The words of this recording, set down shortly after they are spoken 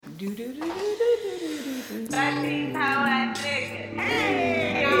That means how I nigga.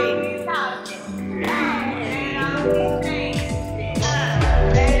 Hey, y'all be talking. Hey, y'all be saying shit.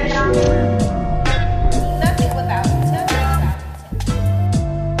 Hey, y'all. Nothing without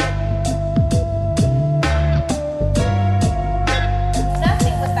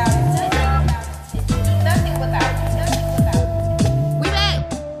We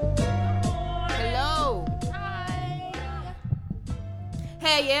back. Hello. Hi.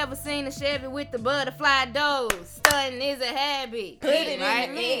 Have you ever seen a Chevy with the butterfly doors? Stunting is a habit. Put it like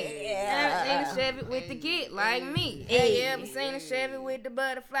in me. yeah. Ever seen a Chevy with the kit like me? Have you ever seen a Chevy with the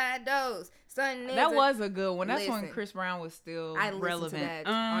butterfly doors? Stunting is That was a good one. That's when Listen, Chris Brown was still I listened relevant. to that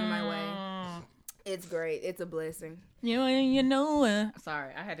on my way. It's great. It's a blessing. You know.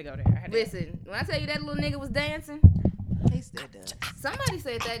 Sorry, I had to go there. Listen, when I tell you that little nigga was dancing, He still does. somebody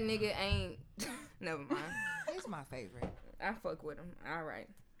said that nigga ain't. Never mind. He's my favorite. I fuck with him. All right.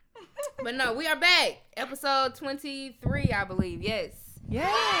 But no, we are back. Episode 23, I believe. Yes. Yay!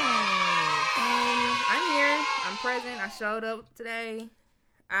 I'm here. I'm present. I showed up today.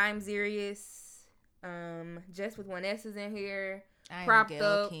 I'm serious. Just with one S is in here. Propped Gayle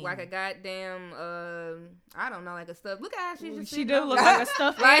up King. like a goddamn, I don't know, like a stuff. Look at how she just She sitting do up look there. like a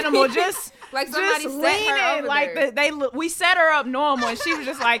stuffed Like- animal. Just like somebody just set her leaning over like there. we set her up normal, and she was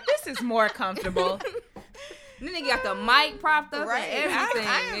just like, "This is more comfortable." Then they got the mic propped up Right. and everything,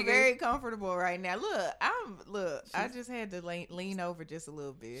 I am nigga. very comfortable right now. Look, I just had to lean over just a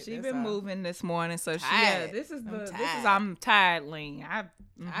little bit. She That's been all. moving this morning, so Tired. I'm tired, lean.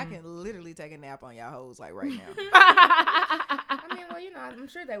 I can literally take a nap on y'all hoes like right now. I mean, well, you know, I'm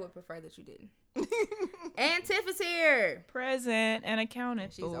sure they would prefer that you didn't. And Tiff is here. present and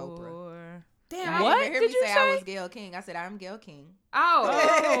accounted She's for. Oprah. Damn. What You didn't hear did me you say? say? I was Gayle King. I said I'm Gayle King.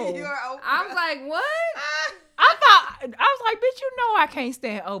 Oh. You're Oprah. I was like, what? I was like, bitch, you know I can't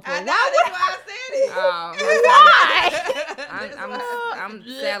stand Oprah. I know, Why that's why I said it. Oh, I'm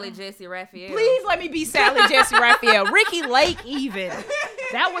Sally Jesse Raphael. Please let me be Sally Jesse Raphael. Ricky Lake even.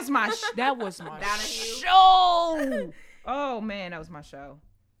 That was my Donahue. show. Oh man, that was my show.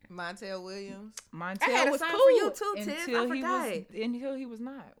 Montel Williams. Montel I had a was song cool for you too, Tiff. I until he was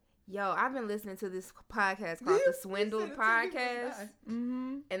not. Yo, I've been listening to this podcast called The Swindled Podcast,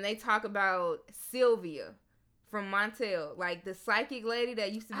 Mm-hmm. and they talk about Sylvia from Montel, like the psychic lady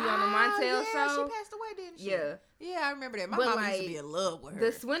that used to be on the Montel show. She passed away, didn't she? Yeah. Yeah, I remember that. My But, mom like, used to be in love with her.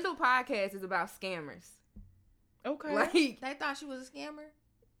 The Swindle Podcast is about scammers. Okay. Like, They thought she was a scammer?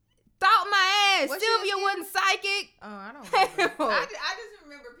 thought my ass. Was she a Sylvia scammer? wasn't psychic. Oh, I don't remember. Hell. I just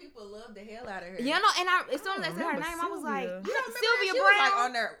remember people loved the hell out of her. You know, and as soon as they said her remember name, I was like, Sylvia. You don't remember Sylvia that? She Brown. was like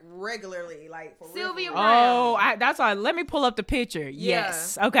on there regularly, like for real, Sylvia for real. Brown. That's all. Let me pull up the picture. Yeah.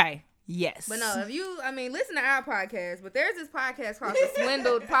 Yes. Okay. Yes. But no, listen to our podcast, but there's this podcast called The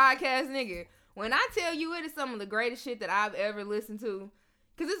Swindled Podcast, nigga. When I tell you it is some of the greatest shit that I've ever listened to,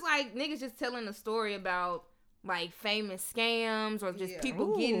 because it's like niggas just telling a story about like famous scams or just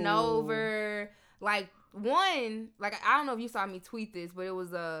people getting over. Like one, like I don't know if you saw me tweet this, but it was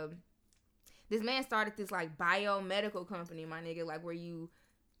this man started this like biomedical company, my nigga, like where you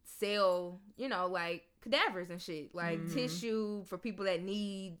sell, you know, like cadavers and shit, like tissue for people that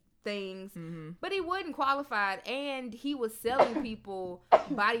need things. But he wasn't qualified, and he was selling people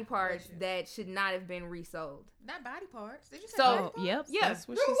body parts that should not have been resold. Not body parts. Did you say So- body Oh, parts? yep. Yeah. That's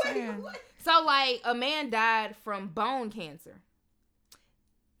what she's saying. So like a man died from bone cancer.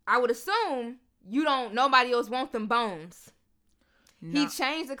 I would assume nobody else want them bones. No. He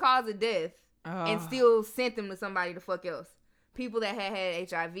changed the cause of death and still sent them to somebody the fuck else. People that had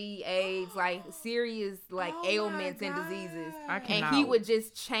HIV, AIDS, like serious like Oh ailments my and God. diseases. I And cannot. he would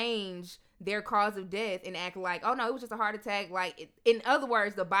just change their cause of death and act like, oh no, it was just a heart attack. Like, in other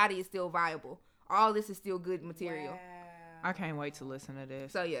words, the body is still viable. All this is still good material. Wow. I can't wait to listen to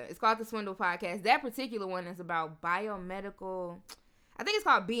this. So yeah, it's called The Swindle Podcast. That particular one is about biomedical. I think it's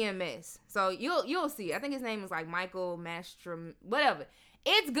called BMS. So you'll see. I think his name is like Michael Mastrom, whatever.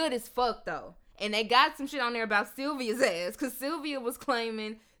 It's good as fuck though. And they got some shit on there about Sylvia's ass, because Sylvia was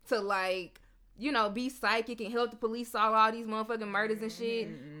claiming to like, you know, be psychic and help the police solve all these motherfucking murders and shit.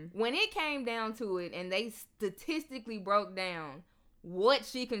 When it came down to it, and they statistically broke down what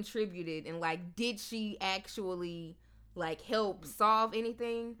she contributed and like, did she actually like help solve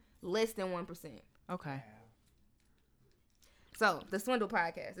anything? Less than 1%. Okay. So the Swindle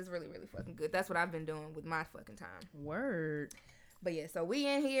Podcast is really, really fucking good. That's what I've been doing with my fucking time. Word. But yeah, so we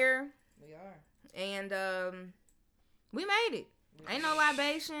in here We are. and we made it. Ain't no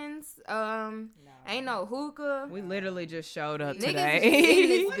libations. Ain't no hookah. We literally just showed up Niggas today. is in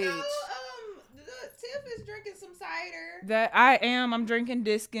this Well, bitch. no, Tiff is drinking drinking some cider. That I am. I'm drinking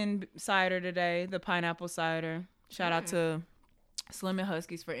Diskin cider today, the pineapple cider. Shout out to Slim and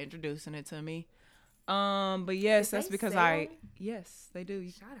Huskies for introducing it to me. But yes, Did that's they because sell? yes, they do.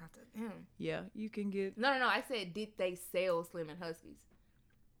 Shout out to them. Yeah, you can get. No. I said, did they sell Slim and Huskies?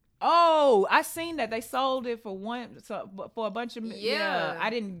 Oh, I seen that they sold it for for a bunch of Yeah. I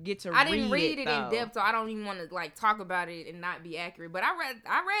didn't get to. I didn't read it though. in depth, so I don't even want to like talk about it and not be accurate. But I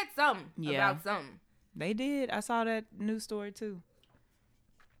read something about something. They did. I saw that news story too.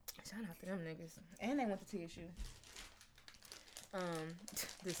 Shout out to them niggas, and they went to TSU.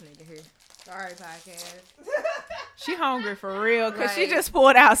 This nigga here. Sorry, podcast. She hungry for real because she Like- just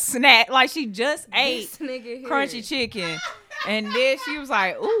pulled out snack like she just ate This nigga here. crunchy chicken, and then she was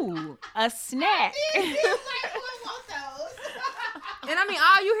like, "Ooh, a snack." And I mean,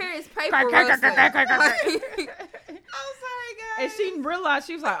 all you hear is paper Crack, crack, rustling. crack, crack, crack, crack. I'm sorry, guys. And she realized,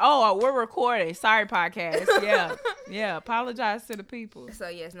 she was like, "Oh, we're recording. Sorry, podcast. Yeah. Apologize to the people." So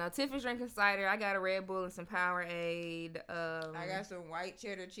yes, no. Tiff is drinking cider. I got a Red Bull and some Powerade. I got some white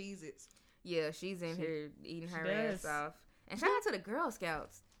cheddar Cheez-Its. Yeah, she's in here eating her does. ass off. And shout out to the Girl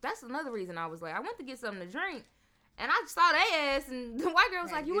Scouts. That's another reason I was like, I went to get something to drink, and I saw their ass, and the white girl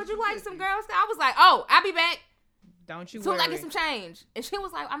was like, would you like some Girl Scouts? I was like, oh, I'll be back. Don't you As soon worry. as I get some change. And she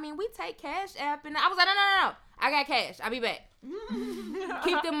was like, I mean, we take Cash App. And I was like, no. I got cash. I'll be back.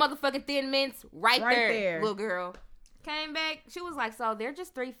 Keep them motherfucking Thin Mints right there, little girl. Came back. She was like, so they're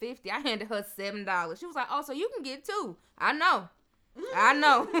just $3.50. I handed her $7. She was like, oh, so you can get 2. I know.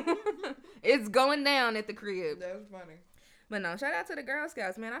 It's going down at the crib. That was funny. But no, shout out to the Girl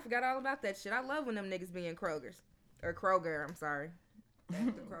Scouts, man. I forgot all about that shit. I love when them niggas be in Kroger's. Or Kroger, I'm sorry.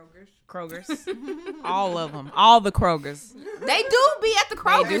 The Kroger's. All of them. All the Krogers. They do be at the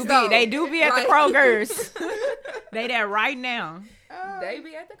Kroger's, though. They do be at the Like- Krogers. They there right now. They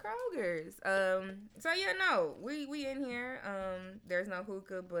be at the Kroger's. So yeah, no, we in here. There's no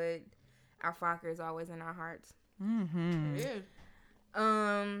hookah, but our Fokker is always in our hearts. Mm-hmm. Yeah.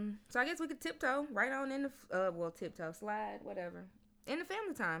 So I guess we could tiptoe right on in the tiptoe, slide, whatever. In the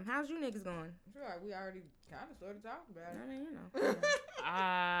family time. How's you niggas going? I feel like we already kind of started talking about I it. mean, you know.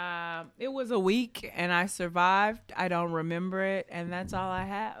 It was a week and I survived. I don't remember it, and that's all I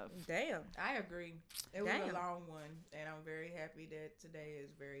have. Damn. I agree. It was Damn. a long one, and I'm very happy that today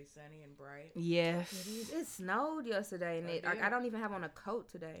is very sunny and bright. Yes. It snowed yesterday, and It did. I don't even have on a coat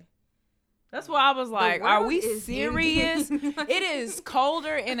today. That's why I was like, are world we is serious? ending. It is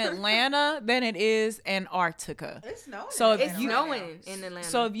colder in Atlanta than it is Antarctica. It's snowing. So in if It's you- Atlanta right snowing now. in Atlanta.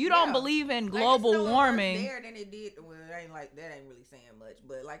 So if you don't Yeah. believe in Like, global it's snowing warming, worse there than it did. Well, it ain't like that. Ain't really saying much,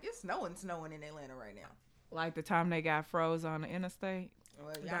 but like it's snowing in Atlanta right now. like the time they got froze on the interstate.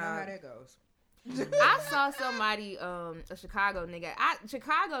 Well, y'all know how that goes. I saw somebody, a Chicago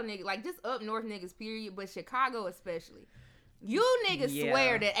nigga, like just up north niggas, period, but Chicago especially. You niggas Yeah.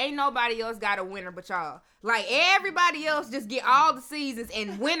 swear that ain't nobody else got a winter but y'all. Like everybody else just get all the seasons,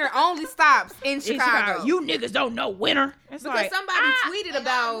 and winter only stops in Chicago. You niggas don't know winter. It's because like, somebody tweeted And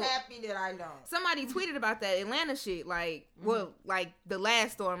about. I'm happy that I don't. Somebody tweeted about that Atlanta shit, like, well, like the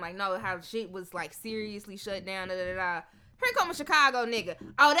last storm, like, no, how shit was like seriously shut down, da da da. Here come a Chicago nigga.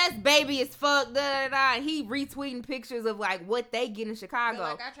 Oh, that's baby as fuck, da da da. And he retweeting pictures of like what they get in Chicago.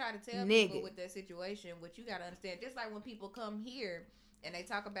 But like I try to tell Nigga. people with that situation, what you gotta understand, just like when people come here and they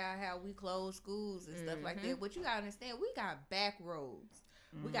talk about how we close schools and stuff like that, what you gotta understand, we got back roads.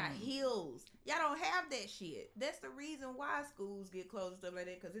 We got hills. Y'all don't have that shit. That's the reason why schools get closed and stuff like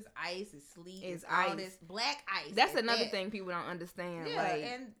that, because it's ice, it's sleet, It's all ice. this black ice. That's at another that. thing people don't understand. Yeah, like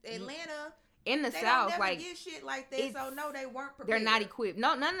and Atlanta, in the they South, don't never like get shit like that, it's- so no, they weren't prepared. they're not equipped.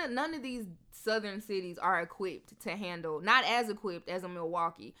 No, none of these southern cities are equipped to handle. Not as equipped as a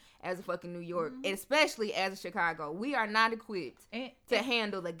Milwaukee, as a fucking New York, and especially as a Chicago. We are not equipped to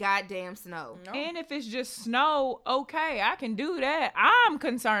handle the goddamn snow. No. and if it's just snow, okay, I can do that. I'm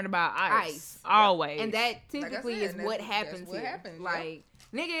concerned about ice. Ice. Always. And that typically said, is that's- what that's happens what here. happens, yeah. Like,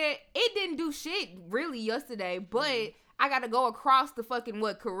 nigga, it didn't do shit really yesterday, but I got to go across the fucking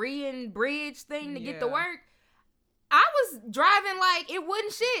Korean bridge thing to get to Yeah. work. I was driving like it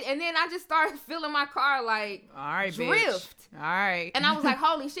wasn't shit, and then I just started feeling my car like all right, bitch. drift. All right. And I was like,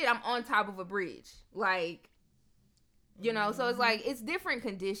 holy shit, I'm on top of a bridge. Like, you know, so it's like, it's different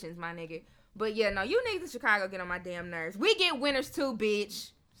conditions, my nigga. But yeah, no, you niggas in Chicago get on my damn nerves. We get winters too,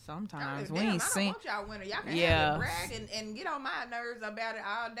 bitch. Sometimes I we don't ain't seen. want y'all winter. Y'all can Yeah. have it, brag and get on my nerves about it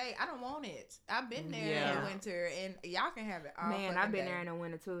all day. I don't want it. I've been there in the winter, and y'all can have it all Man, fucking I've been day. there in the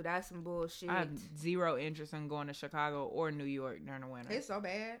winter too. That's some bullshit. I have zero interest in going to Chicago or New York during the winter. It's so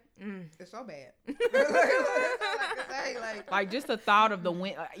bad. It's so bad. Like just the thought of the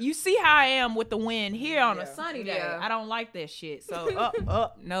wind. You see how I am with the wind here on a sunny day. Yeah. I don't like that shit. So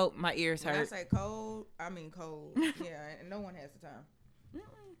nope, my ears When I hurt. say cold, I mean cold. Yeah, and no one has the time.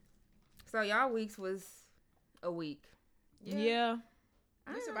 So y'all weeks was a week. Yeah.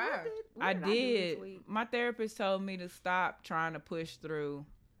 We survived. I do did. this week? My therapist told me to stop trying to push through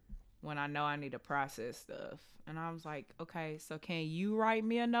when I know I need to process stuff. And I was like, okay, so can you write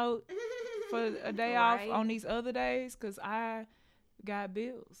me a note for a day off on these other days? Because I got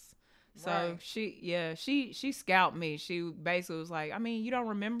bills. So she scalped me. She basically was like, I mean, you don't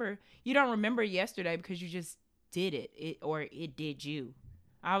remember yesterday because you just did it or it did you.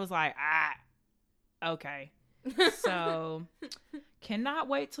 I was like, okay. So cannot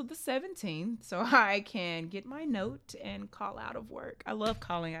wait till the 17th so I can get my note and call out of work. I love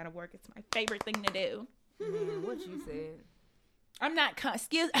calling out of work. It's my favorite thing to do. Man, what you said? I'm not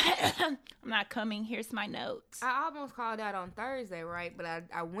I'm not coming. Here's my note. I almost called out on Thursday, right? But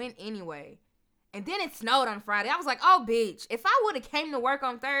I went anyway. And then it snowed on Friday. I was like, oh, bitch. If I would have came to work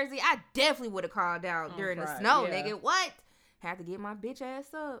on Thursday, I definitely would have called out during the snow, nigga. What? Have to get my bitch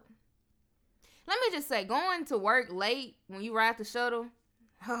ass up. Let me just say, going to work late when you ride the shuttle,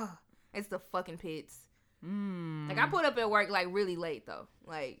 it's the fucking pits. Like, I put up at work, like, really late, though.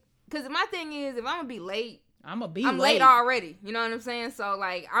 Like, because my thing is, if I'm going to be late, I'm late already. You know what I'm saying? So,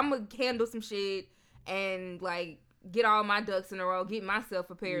 like, I'm going to handle some shit and, like, get all my ducks in a row, get myself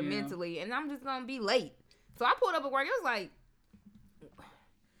prepared mentally, and I'm just going to be late. So, I pulled up at work. It was like,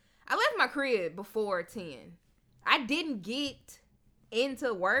 I left my crib before 10. I didn't get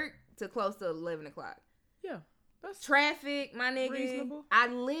into work till close to 11 o'clock. Yeah. That's traffic, my nigga. Reasonable. I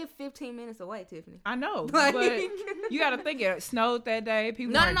live 15 minutes away, Tiffany. I know, but you got to think it snowed that day.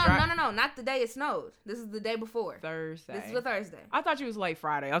 People No, not the day it snowed. This is the day before. Thursday. This is a Thursday. I thought you was late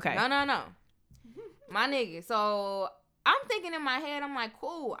Friday. Okay. No. My nigga. So I'm thinking in my head, I'm like,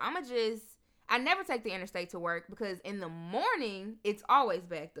 cool. I never take the interstate to work because in the morning, it's always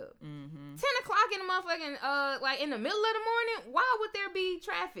backed up. 10 o'clock in the motherfucking, like in the middle of the morning, why would there be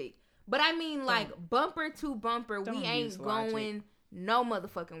traffic? But I mean, like, bumper to bumper, we ain't going no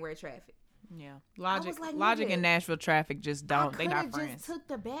motherfucking where traffic. Yeah. Logic and Nashville traffic just don't. They not friends. I just took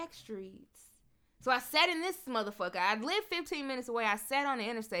the back streets. So I sat in this motherfucker. I lived 15 minutes away. I sat on the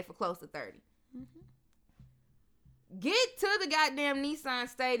interstate for close to 30. Get to the goddamn Nissan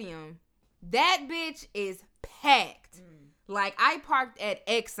Stadium. That bitch is packed. Like, I parked at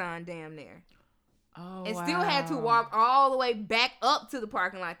Exxon damn near. Oh, and still had to walk all the way back up to the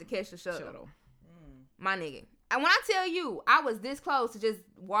parking lot to catch the shuttle. My nigga. And when I tell you, I was this close to just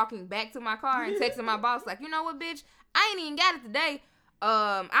walking back to my car and texting my boss, like, you know what, bitch? I ain't even got it today.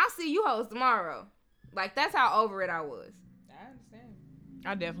 I'll see you hoes tomorrow. Like, that's how over it I was. I understand.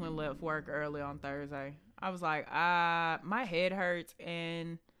 I definitely left work early on Thursday. I was like, my head hurts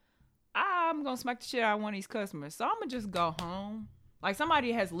and I'm going to smack the shit out of one of these customers. So I'm going to just go home. Like,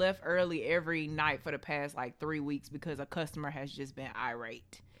 somebody has left early every night for the past, like, 3 weeks because a customer has just been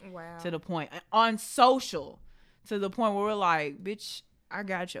irate. Wow. To the point, on social, to the point where we're like, bitch, I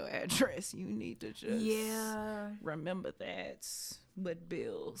got your address. You need to just remember that. But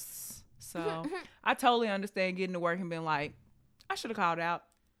bills. So, I totally understand getting to work and being like, I should have called out,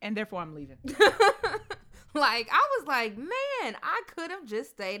 and therefore I'm leaving. Like, I was like, man, I could have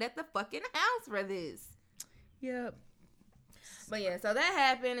just stayed at the fucking house for this. Yep. But yeah, so that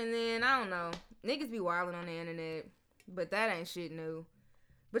happened, and then, I don't know, niggas be wilding on the internet, but that ain't shit new.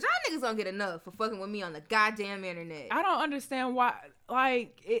 But y'all niggas don't get enough for fucking with me on the goddamn internet. I don't understand why,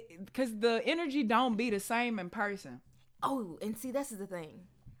 like, because the energy don't be the same in person. Oh, and see, this is the thing.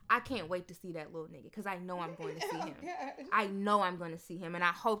 I can't wait to see that little nigga, because I know I'm going to see him. I know I'm going to see him, and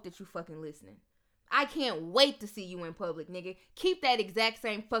I hope that you fucking listening. I can't wait to see you in public, nigga. Keep that exact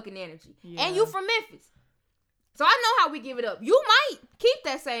same fucking energy. Yeah. And you from Memphis. So I know how we give it up. You might keep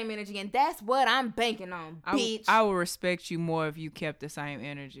that same energy, and that's what I'm banking on, bitch. I will respect you more if you kept the same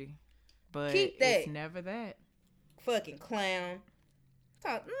energy. But keep that. It's never that. Fucking clown.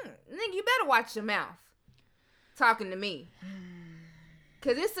 Nigga, you better watch your mouth talking to me.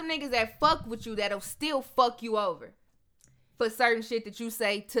 Because there's some niggas that fuck with you that'll still fuck you over for certain shit that you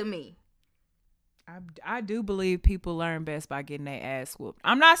say to me. I do believe people learn best by getting their ass whooped.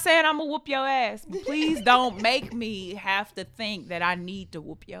 I'm not saying I'm going to whoop your ass, but please don't make me have to think that I need to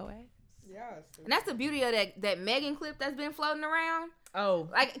whoop your ass. And that's the beauty of that Megan clip that's been floating around. Oh.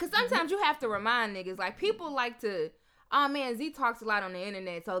 Like, because sometimes you have to remind niggas. Like, people like to, oh, man, Z talks a lot on the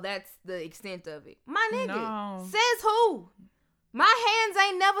internet, so that's the extent of it. My nigga. No. Says who? My hands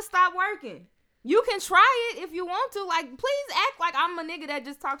ain't never stopped working. You can try it if you want to. Like, please act like I'm a nigga that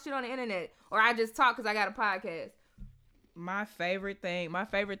just talks shit on the internet. Or I just talk because I got a podcast. My favorite thing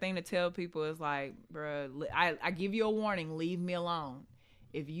to tell people is like, bruh, I give you a warning, leave me alone.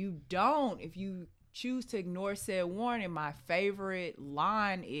 If you choose to ignore said warning, my favorite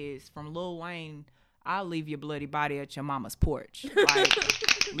line is from Lil Wayne, I'll leave your bloody body at your mama's porch. Like,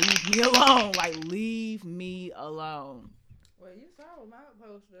 leave me alone. Like, leave me alone. Well, you saw my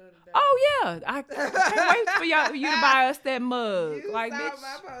post the other day. Oh, yeah. I can't wait for you to buy us that mug. You like, saw bitch,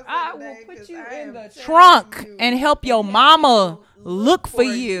 my post the I other will day, put 'cause you I in am the telling trunk you and help your mama look for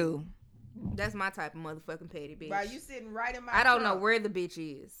you. That's my type of motherfucking petty bitch. While you sitting right in my I don't know trunk. where the bitch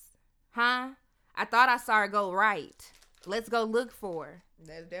is. Huh? I thought I saw her go right. Let's go look for her.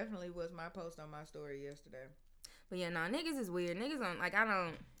 That definitely was my post on my story yesterday. But yeah, no, niggas is weird.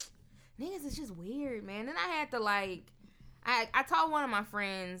 Niggas is just weird, man. And I had to, like, I told one of my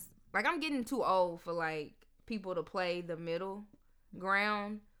friends, like, I'm getting too old for, like, people to play the middle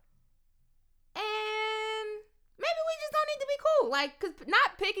ground. And maybe we just don't need to be cool. Like, because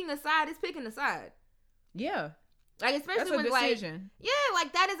not picking a side is picking a side. Yeah. Like, especially That's a when, decision. like, yeah,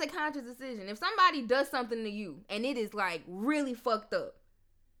 like, that is a conscious decision. If somebody does something to you and it is, like, really fucked up,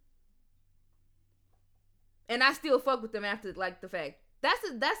 and I still fuck with them after, like, the fact, that's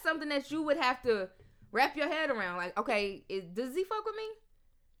something that you would have to wrap your head around. Like, okay, does he fuck with me?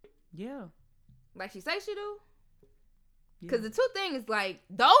 Yeah. Like she say she do? Yeah. Because the two things, like,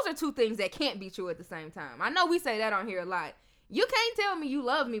 those are two things that can't be true at the same time. I know we say that on here a lot. You can't tell me you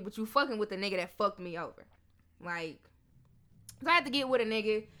love me, but you fucking with the nigga that fucked me over. Like, so I had to get with a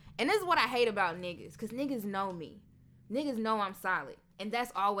nigga. And this is what I hate about niggas. Because niggas know me. Niggas know I'm solid. And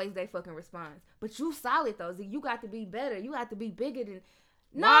that's always they fucking response. But you solid, though. Z. You got to be better. You got to be bigger than...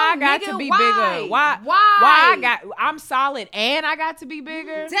 No, why I got nigga, to be why? bigger? Why I'm solid and I got to be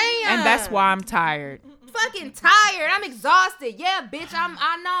bigger? Damn. And that's why I'm tired. Fucking tired. I'm exhausted. Yeah, bitch,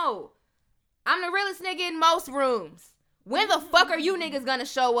 I know. I'm the realest nigga in most rooms. When the fuck are you niggas gonna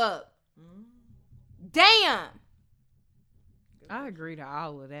show up? Damn. I agree to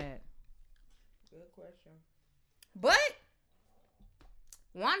all of that. Good question. But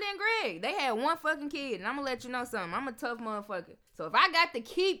Wanda and Greg, they had one fucking kid, and I'm gonna let you know something. I'm a tough motherfucker. So if I got to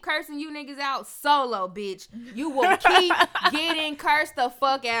keep cursing you niggas out solo, bitch, you will keep getting cursed the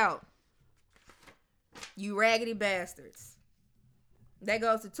fuck out. You raggedy bastards. That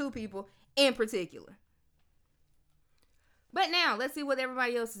goes to two people in particular. But now, let's see what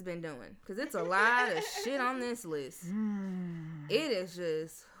everybody else has been doing. Because it's a lot of shit on this list. It is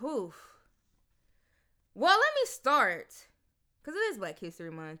just, oof. Well, let me start. Because it is Black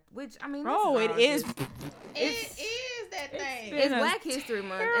History Month. Which, I mean, it is. It is that thing. It's Black History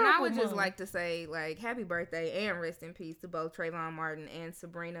Month. And I would just month. like to say, like, happy birthday and rest in peace to both Trayvon Martin and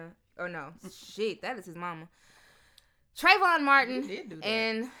Sabrina. Oh, no. Shit, that is his mama. Trayvon Martin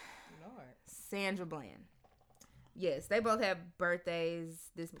and Lord. Sandra Bland. Yes, they both have birthdays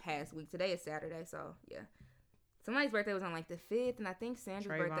this past week. Today is Saturday, so yeah. Somebody's birthday was on like the 5th, and I think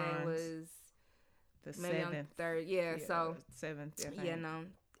Sandra's birthday was the maybe 7th. on the 3rd. Yeah, so 7th. yeah, no,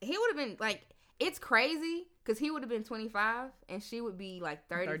 he would have been like, it's crazy because he would have been 25 and she would be like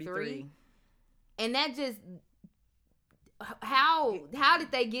 33. And that just, how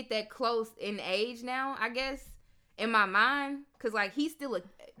did they get that close in age now? I guess in my mind, because like he's still a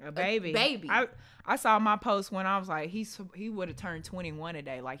baby. I saw my post when I was like, he would have turned 21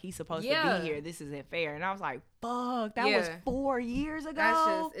 today. Like, he's supposed to be here. This isn't fair. And I was like, fuck, that was 4 years ago. That's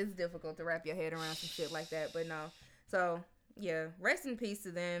just, it's difficult to wrap your head around some shit like that. But no. So, yeah, rest in peace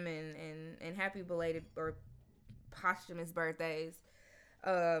to them and happy belated or posthumous birthdays.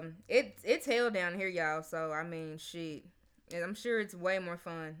 It's hell down here, y'all. So, I mean, shit. And I'm sure it's way more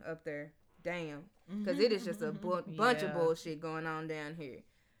fun up there. Damn. Because it is just a bunch of bullshit going on down here.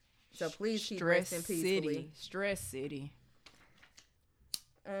 So please keep resting peacefully. Stress City.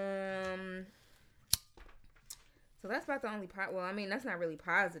 So that's about the only well, I mean, that's not really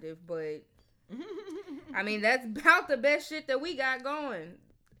positive, but I mean, that's about the best shit that we got going.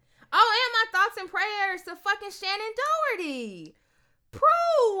 Oh, and my thoughts and prayers to fucking Shannon Doherty. Prue.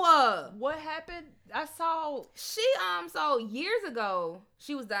 What happened? I saw she so years ago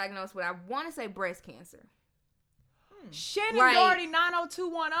she was diagnosed with, I want to say, breast cancer. Shannon Doherty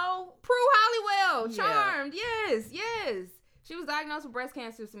 90210. Prue Halliwell, Charmed. Yes. She was diagnosed with breast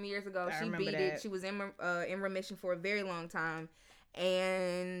cancer some years ago. She beat it. She was in remission for a very long time,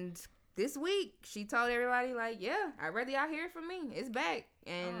 and this week she told everybody like, yeah, I'd rather y'all hear it from me. It's back,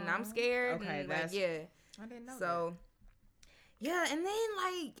 and I'm scared. Okay, and, like, yeah. I didn't know So, yeah, and then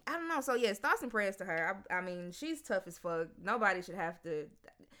like I don't know. So yes, thoughts and prayers to her. I mean, she's tough as fuck. Nobody should have to.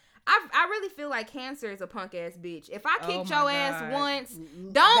 I really feel like Cancer is a punk ass bitch. If I kicked your ass once,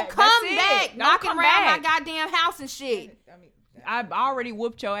 don't come back knocking around my goddamn house and shit. that. I mean, I've already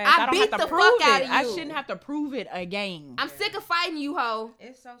whooped your ass. I I don't beat have to the prove fuck out it. of I you. shouldn't have to prove it again. I'm sick of fighting you, hoe.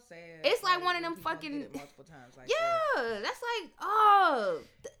 it's so sad. It's like one of them people fucking- did it multiple times. Like Yeah, that's like, oh,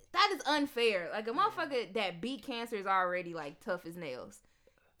 that is unfair. Like a motherfucker that beat Cancer is already like tough as nails.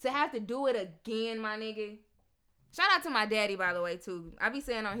 To have to do it again, my nigga. Shout out to my daddy, by the way, too. I be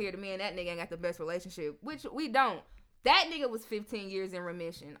saying on here, the me and that nigga ain't got the best relationship, which we don't. That nigga was 15 years in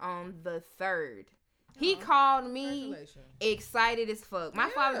remission on the 3rd. He called me excited as fuck. My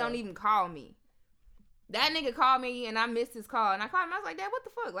father don't even call me. That nigga called me and I missed his call. And I called him. I was like, Dad, what the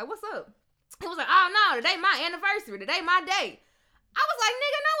fuck? Like, what's up? He was like, oh, no, today my anniversary. Today my day. I was like,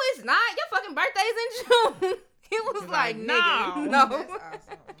 nigga, no, it's not. Your fucking birthday's in June. He was like, nigga, no. That's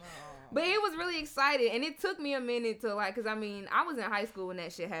awesome. But he was really excited, and it took me a minute to, like, because, I mean, I was in high school when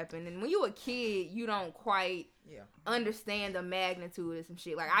that shit happened, and when you a kid, you don't quite understand the magnitude of some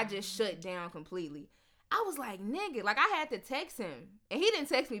shit. Like, I just shut down completely. I was like, nigga, like, I had to text him, and he didn't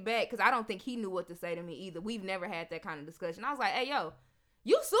text me back, because I don't think he knew what to say to me either. We've never had that kind of discussion. I was like, hey, yo,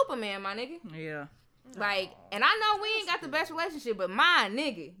 you Superman, my nigga. Yeah. Like, and I know we ain't got the best relationship, but my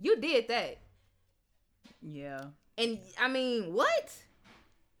nigga, you did that. Yeah. And, I mean, what?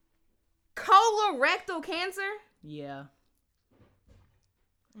 Colorectal cancer? Yeah.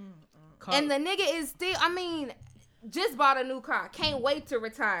 And the nigga is still, I mean, just bought a new car. Can't wait to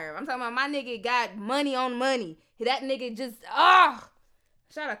retire. I'm talking about my nigga got money on money. That nigga just,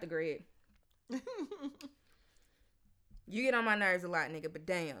 shout out to Greg. You get on my nerves a lot, nigga, but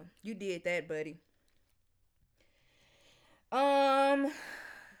damn, you did that, buddy.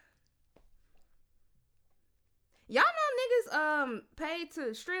 Y'all know niggas paid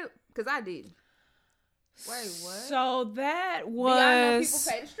to strip? Cause I did. Wait, what? So that Do y'all know people was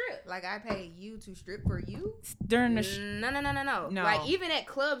pay to strip? Like I paid you to strip for you? during the No. No. Like even at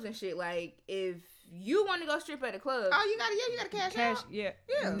clubs and shit. Like if you want to go strip at a club, Oh, you gotta cash out. Yeah.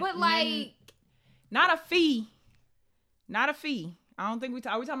 but like Not a fee. Not a fee. I don't think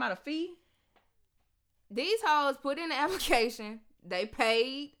are we talking about a fee? these hoes put in the application, they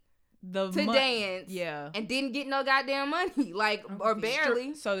paid to dance, and didn't get no goddamn money, like or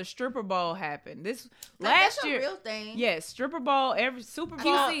barely. So the stripper bowl happened. This Like, last that's year. a real thing. Yes, stripper bowl, every Super Bowl.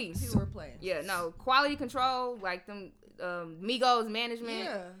 QC. People were playing. Yeah, no quality control, like them Migos management.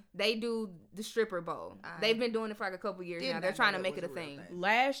 Yeah. They do the stripper bowl. They've been doing it for like a couple years now. They're trying to make it a thing.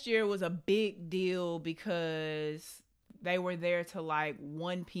 Last year was a big deal because they were there till like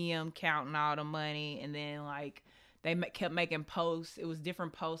 1 p.m. counting all the money, and then like they kept making posts. It was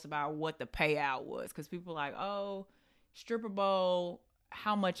different posts about what the payout was because people were like, oh, stripper bowl,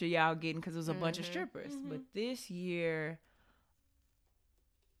 how much are y'all getting? Because it was a bunch of strippers. But this year,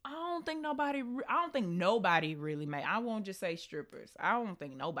 I don't think nobody really made. I won't just say strippers. I don't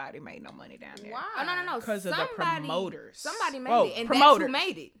think nobody made no money down there. Why? Oh no! Because of the promoters. Somebody made it, and promoters. that's who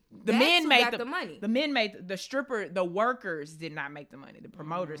made it. The That's men who made got the money. The men made the stripper. The workers did not make the money. The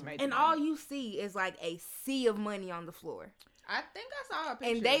promoters made. And the all money. you see is like a sea of money on the floor, I think I saw a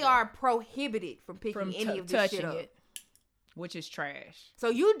picture. and they of it. are prohibited from picking from any of this shit touching up. it, which is trash. So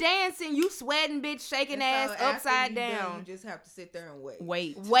you dancing, you sweating, bitch, shaking And ass so after upside you done, down. you just have to sit there and wait.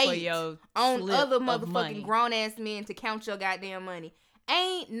 Wait for Wait your on slip other of money. motherfucking grown ass men to count your goddamn money.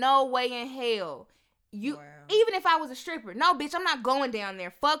 Ain't no way in hell. You Wow. even if I was a stripper, no bitch, I'm not going down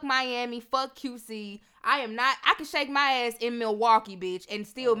there. Fuck Miami, fuck QC. I can shake my ass in Milwaukee, bitch, and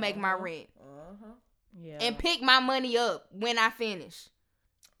still make my rent. Yeah. And pick my money up when I finish.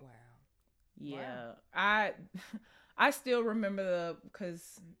 Wow. Yeah. I still remember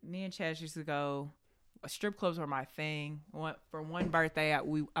because me and Chaz used to go. Strip clubs were my thing. For one birthday,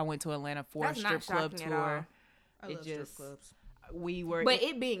 I went to Atlanta for That's a not strip club shocking at all. tour. I love strip clubs. We were, But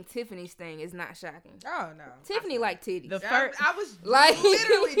it being Tiffany's thing is not shocking. Oh no. Tiffany like titties. I was Like-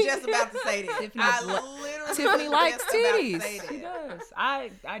 literally just about to say that. Tiffany likes just about to titties. say that. She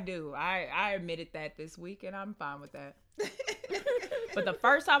does. I do. I admitted that this week, and I'm fine with that. But the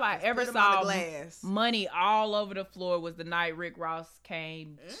first time I ever Put 'em on the saw glass. money all over the floor was the night Rick Ross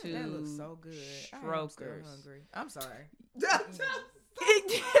came to That looks so good. I am still Strokers. hungry. I'm sorry.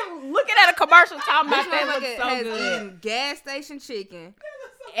 Looking at a commercial talking This about that looks motherfucker so has good. eaten gas station chicken.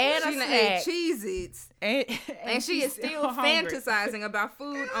 And She a done snack. ate Cheez-Its. And She is still hungry. fantasizing about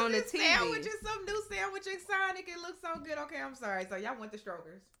food on the TV. Sandwiches, some new sandwich exotic. It looks so good. Okay, I'm sorry. So y'all went to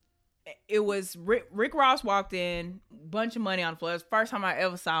Strokers. it was Rick Ross walked in, bunch of money on the floor. It was the first time I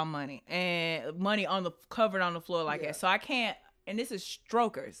ever saw money, and money covered on the floor like that. So I can't. And this is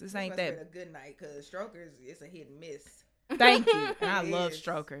Strokers. This ain't that. Been a good night because Strokers, it's a hit and miss. Thank you. And I love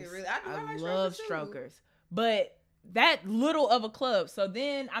Strokers. Really, I love Strokers. But that little of a club. So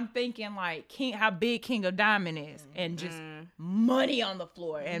then I'm thinking like how big King of Diamond is, and just money on the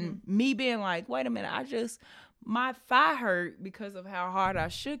floor, and me being like, wait a minute, my thigh hurt because of how hard I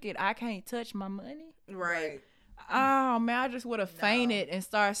shook it. I can't touch my money. Right. Oh man, I just would have fainted and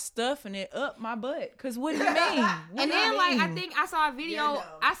started stuffing it up my butt. Cause what do you mean? And then like I think I saw a video.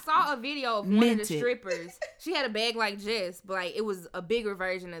 I saw a video of one of the strippers. She had a bag like Jess, but like it was a bigger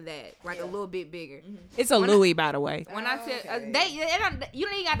version of that, like a little bit bigger. It's a Louis, by the way. When I tell you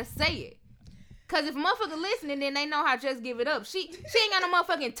don't even got to say it. Cause if motherfucker listening, then they know how Jess give it up. She ain't got no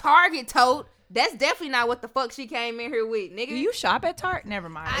motherfucking Target tote. That's definitely not what the fuck she came in here with, nigga. Do you shop at Target? Never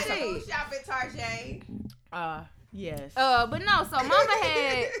mind. I do shop at Target. Yes. But no, so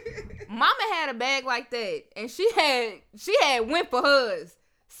mama had a bag like that, and she had went for hers.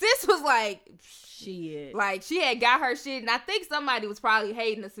 Sis was like, shit. Like she had got her shit, and I think somebody was probably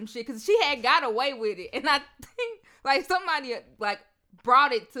hating her some shit because she had got away with it, and I think like somebody like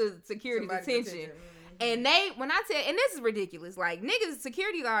brought it to security's attention. And when I tell, and this is ridiculous, like niggas,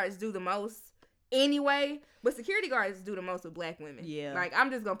 security guards do the most anyway, but security guards do the most with black women. Yeah. Like, I'm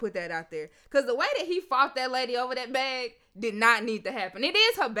just gonna put that out there. Because the way that he fought that lady over that bag did not need to happen. It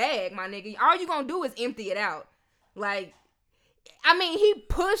is her bag, my nigga. All you gonna do is empty it out. Like, I mean, he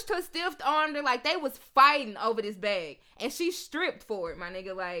pushed her, stiff-armed her. Like, they was fighting over this bag. And she stripped for it, my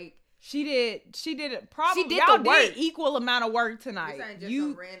nigga. Like, She did it probably. She did y'all the work. did equal amount of work tonight. This ain't just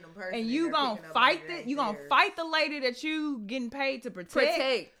some random person. And you gonna fight fight the lady that you getting paid to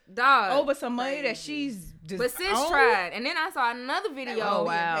protect dog over some money that she's just But sis tried. And then I saw another video. Oh,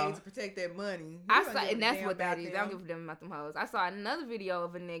 wow. Paid to protect that money. I saw, and that's what that is. I don't give a damn about them hoes. I saw another video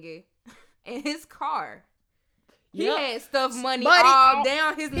of a nigga in his car. He had stuffed money all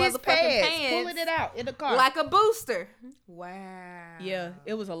down his motherfucking pants. Pulling it out in the car. Like a booster. Wow. Yeah,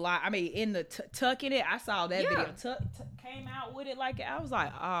 it was a lot. I mean, in the tucking it, I saw that video. Came out with it like I was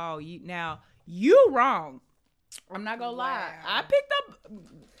like, oh, you wrong. I'm not gonna lie. I picked up.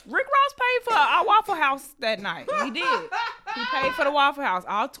 Rick Ross paid for our Waffle House that night. He did. He paid for the Waffle House.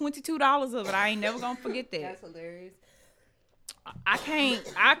 All $22 of it. I ain't never gonna forget that. That's hilarious. I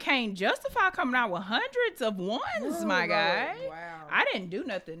can't justify coming out with hundreds of ones, my guy. Wow. I didn't do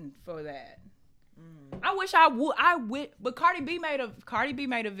nothing for that. I wish I would, but Cardi B made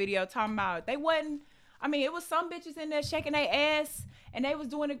a video talking about they wasn't. I mean, it was some bitches in there shaking their ass, and they was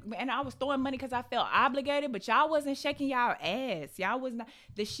doing it, and I was throwing money because I felt obligated, but y'all wasn't shaking y'all ass. Y'all was not.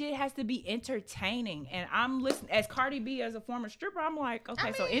 The shit has to be entertaining, and I'm listening as Cardi B as a former stripper. I'm like,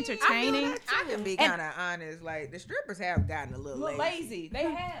 okay, so entertaining. I can be kind of honest. Like the strippers have gotten a little lazy. They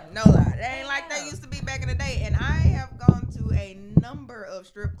have. No lie, they ain't like they used to be back in the day. And I have gone to a number of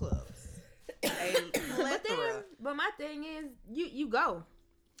strip clubs. A plethora. But my thing is, you go.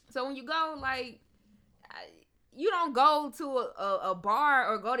 So when you go, like, you don't go to a bar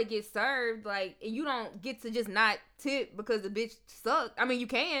or go to get served, like, and you don't get to just not tip because the bitch sucked. I mean, you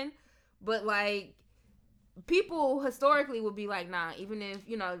can, but like, people historically would be like, nah, even if,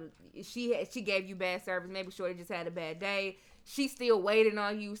 you know, she gave you bad service, maybe Shorty just had a bad day, she still waiting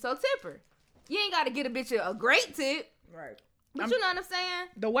on you, so tip her. You ain't got to get a bitch a great tip. Right. But you know what I'm saying?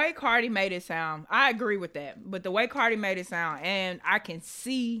 The way Cardi made it sound, I agree with that. But the way Cardi made it sound, and I can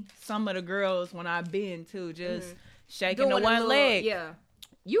see some of the girls when I've been to just shaking the one leg. Yeah.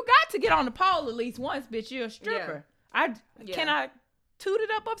 You got to get on the pole at least once, bitch. You're a stripper. Can I toot it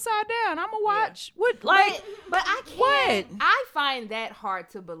up upside down? I'm gonna watch. What like? But I can't. What? I find that hard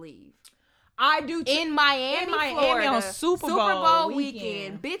to believe. I do too. In Miami, Florida, on Super Bowl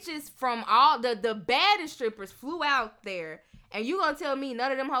weekend, bitches from all the baddest strippers flew out there. And you gonna tell me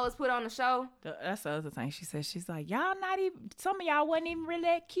none of them hoes put on the show? That's the other thing she said. She's like, y'all not even. Some of y'all wasn't even really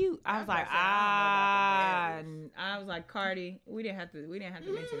that cute. I was like, I was like, Cardi, we didn't have to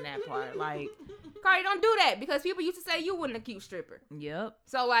mention that part. Like, Cardi, don't do that because people used to say you wasn't a cute stripper. Yep.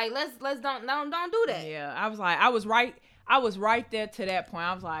 So like, let's don't do that. Yeah, I was like, I was right there to that point.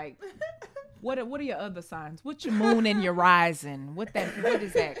 I was like, what are your other signs? What's your moon and your rising? What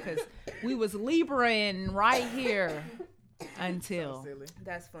is that? Because we was Libraing right here. Until so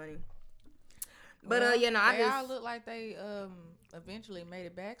that's funny, but I just all look like they eventually made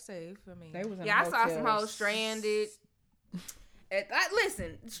it back safe. I mean, they was in I saw some hoes stranded,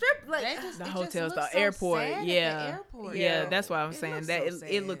 Listen, strip like the hotels, the airport. Yeah, that's why I'm saying that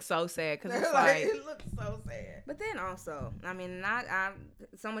it looks so sad because it's like it looks so sad. But then also, I mean,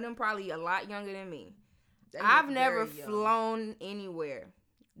 some of them probably a lot younger than me. They I've look never very young. flown anywhere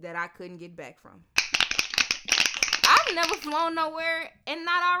that I couldn't get back from. I've never flown nowhere and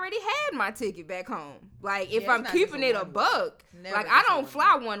not already had my ticket back home. Like, if I'm keeping it a buck, like, I don't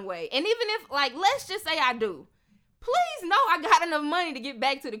fly one way. And even if, like, let's just say I do. Please know I got enough money to get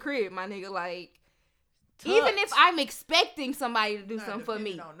back to the crib, my nigga. Like, even if I'm expecting somebody to do something for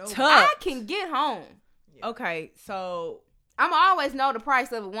me, I can get home. Yeah. Okay, so I'm always know the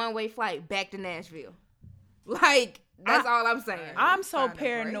price of a one-way flight back to Nashville. Like, that's all I'm saying. I'm so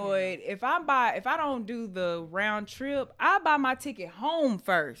paranoid. If I don't do the round trip, I buy my ticket home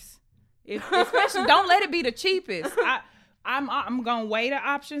first. Especially, don't let it be the cheapest. I'm gonna weigh the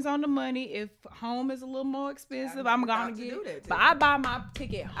options on the money. If home is a little more expensive, I'm gonna get it. But I buy my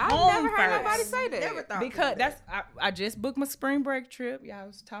ticket home I've never first. heard nobody say that. Never thought because I just booked my spring break trip. Y'all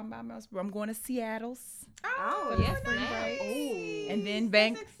was talking about I'm going to Seattle. Oh, yes, spring nice. break. Ooh. And then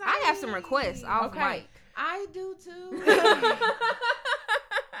bank. I have some requests off mic. I do too.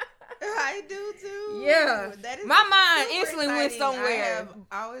 I do too. Yeah, that is my mind super instantly went exciting. somewhere.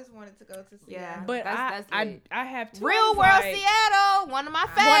 I always wanted to go to Seattle. Yeah, But that's I have two. Real World Seattle, one of my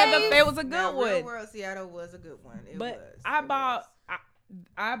favorites. It was a good Now, one. Real World Seattle was a good one.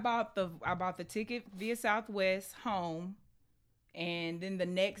 I bought the ticket via Southwest home, and then the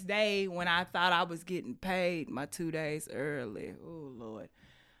next day when I thought I was getting paid my 2 days early, oh Lord,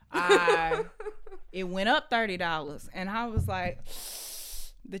 it went up $30, and I was like,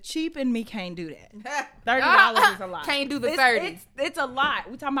 the cheap in me can't do that. $30 is a lot. Can't do the 30. It's a lot.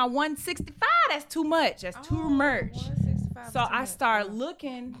 We talking about $165. That's too much. That's too much. So I started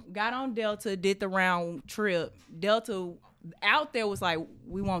looking, got on Delta, did the round trip. Delta out there was like,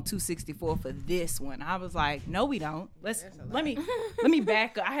 we want $264 for this one. I was like, no, we don't. Let me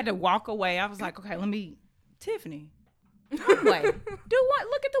back up. I had to walk away. I was like, okay, Tiffany, one way. Look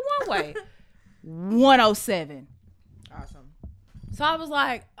at the one way. 107. Awesome. So I was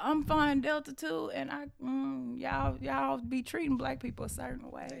like, I'm flying Delta too, and y'all be treating black people a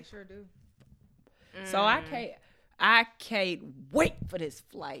certain way. They sure do. So I can't wait for this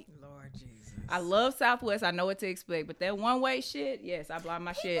flight. Lord Jesus. I love Southwest. I know what to expect, but that one way shit, yes, I blind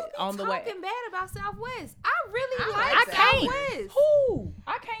my shit on the way. Talking bad about Southwest. I really like I Southwest. Can't. Who?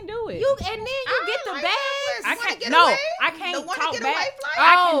 I can't do it. And then you get the like bags. I Southwest. can't. No, I can't talk bad.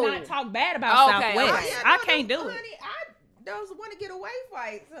 I cannot talk bad about Southwest. I can't do it. Those want to get away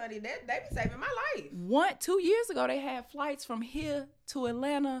flights, honey. They be saving my life. 2 years ago, they had flights from here to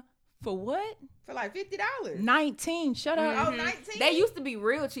Atlanta for what? For like $50. 19. Shut up. Mm-hmm. Oh, 19. They used to be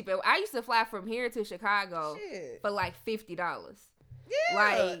real cheap. I used to fly from here to Chicago for like $50. Yeah,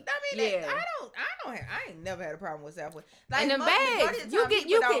 like, I mean, yeah. I ain't never had a problem with Southwest. Like, and the bags, you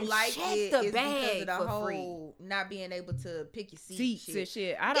can like check it the is bag because of the for whole free. not being able to pick your Seats shit. and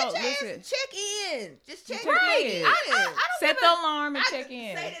shit. I Get don't your listen. ass, check in. Just check Right. in. I don't Set the alarm and check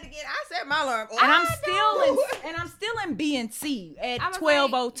in. Say that again. I set my alarm. And I'm still in B and C at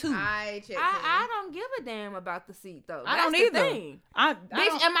 12:02. I check. I don't give a damn about the seat though. I don't That's the either. thing.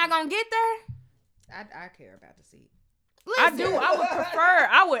 Bitch, am I gonna get there? I care about the seat. I do. I would prefer.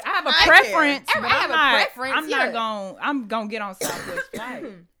 I have a preference. But I have a preference. I'm gonna get on Southwest flight.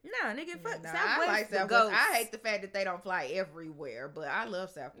 Nah, nigga, fuck Nah, Southwest. I like the Southwest. ghost. I hate the fact that they don't fly everywhere, but I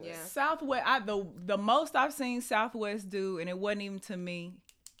love Southwest. Yeah. Southwest. The most I've seen Southwest do, and it wasn't even to me.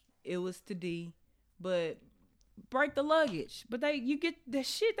 It was to D, but break the luggage. But you get the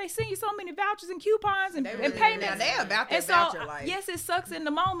shit. They send you so many vouchers and coupons and payments. Now they about that And so, voucher life. yes, it sucks in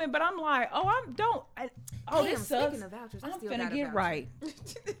the moment, but I'm like, this sucks. Speaking of vouchers, I'm still finna got a get voucher. right.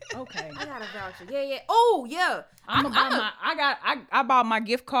 Okay. I got a voucher. Yeah. Oh yeah. I bought my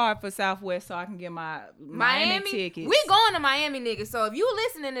gift card for Southwest so I can get my Miami tickets. We going to Miami, nigga. So if you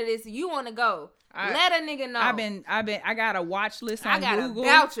listening to this and you want to go, let a nigga know. I got a watch list on Google. I got a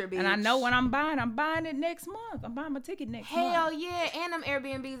voucher, bitch. And I know when I'm buying it next month. I'm buying my ticket next month. Hell yeah. And them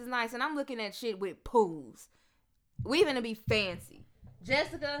Airbnbs is nice. And I'm looking at shit with pools. We gonna be fancy.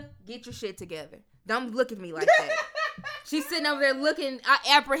 Jessica, get your shit together. Don't look at me like that. She's sitting over there looking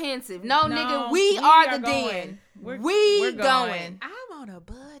apprehensive. No, nigga, we are the den. We're going. I'm on a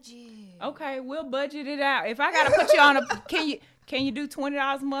budget. Okay, we'll budget it out. If I gotta put you on can you do $20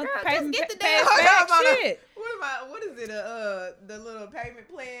 a month? Girl, pay just me get the pay damn us back shit. What is it? The little payment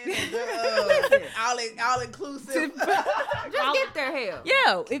plan? all inclusive. Just get there, hell.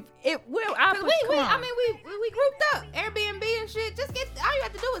 Yeah, if it will. I mean, we grouped up Airbnb and shit. Just get. All you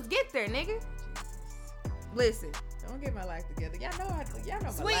have to do is get there, nigga. Listen, I'm gonna get my life together. Y'all know my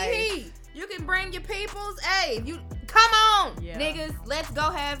Sweet life. heat. You can bring your peoples. Hey, you come on, Yeah. niggas. Let's go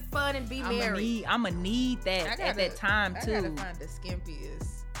have fun and be merry. I'm gonna need that at that time too. I gotta find the skimpiest.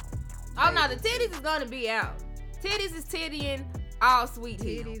 Oh no, the titties is gonna be out. Titties is tittying all sweet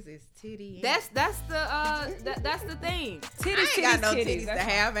heat. Titties is titty. That's the thing. Titties, I ain't got no titties to That's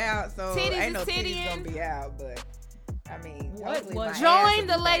have out, so Titties ain't no is titties tittying. gonna be out. But I mean, What- hopefully what- my ass Join will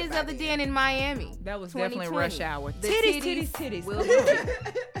the be ladies back of the by den in Miami. That was definitely 2020. rush hour. The Titties. will Come be.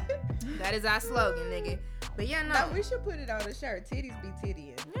 on. That is our slogan, nigga. But yeah, No, we should put it on a shirt. Titties be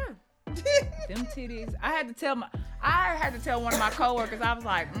tittying. yeah. Them titties. I had to tell one of my coworkers. I was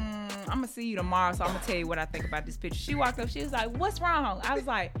like, I'm gonna see you tomorrow, so I'm gonna tell you what I think about this picture. She walked up. She was like, "What's wrong?" I was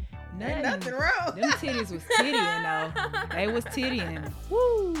like, Ain't nothing wrong. Them titties was tittying though. They was tittying.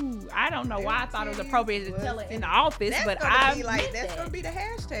 Woo! I don't know why I thought it was appropriate to tell it in the office, That's but gonna I be like meant that's that. gonna be the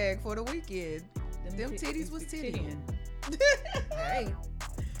hashtag for the weekend. Them titties was tittying. Hey.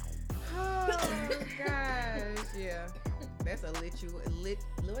 Oh gosh, yeah. That's a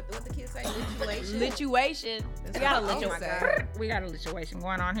what the kids say? Lituation. Lituation. That's We got a what litu- I say. We got a lituation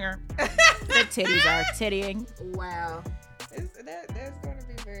going on here. The titties are tittying. Wow. That's going to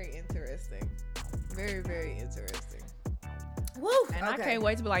be very interesting. Very, very interesting. Woo. And I can't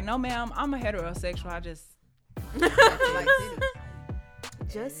wait to be like, no, ma'am, I'm a heterosexual. I just Like titties.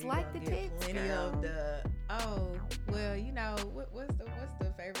 Just And like you the gonna get tits. plenty girl. of the well, you know what's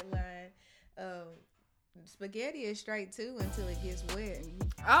the favorite line? Spaghetti is straight too until it gets wet.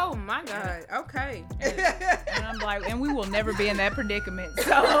 Oh my God. Okay. and I'm like, and we will never be in that predicament.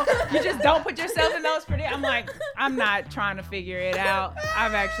 So you just don't put yourself in those predicaments. I'm like, I'm not trying to figure it out.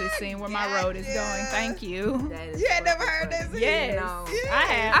 I've actually seen where my road is going. Thank you. That is You had never fucking heard that? funny. Yes, No. I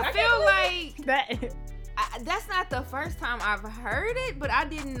have. I feel like that. that's not the first time I've heard it, but I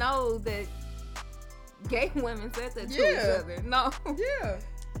didn't know that gay women said that to Yeah. each other. No. Yeah.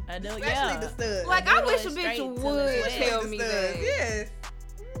 I know, Especially the studs. Like, I Going wish a straight bitch to the would sweat. tell The me studs. that. Yes.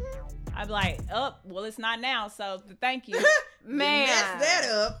 I'd be like, well, it's not now, so thank you. Man. Mess that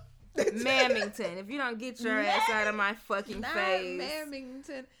up. Mammington, if you don't get your ass out of my fucking Not face.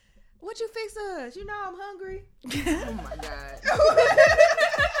 Mammington. What you fix us? You know I'm hungry. Oh my God.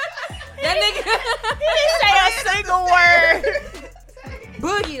 That That nigga say a single word.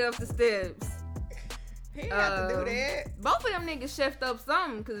 Boogie up the steps. He didn't have to do that. Both of them niggas chefed up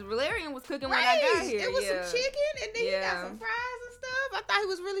something because Valerian was cooking when I Right. got here. It was yeah. some chicken and then he Yeah. got some fries and stuff. I thought he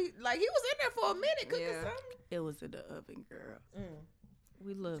was really like he was in there for a minute cooking Yeah. something. It was in the oven, girl.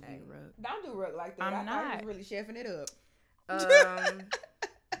 We love you, Ruck. Don't do Ruck like that. I'm I thought he not. was really chefing it up.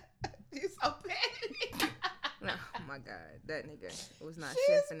 You so petty. No, oh my God, that nigga was not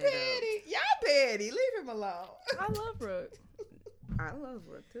She's chefing petty. Y'all petty. Leave him alone. I love Ruck. it up. I love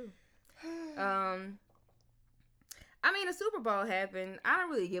Rook too. I mean, the Super Bowl happened. I don't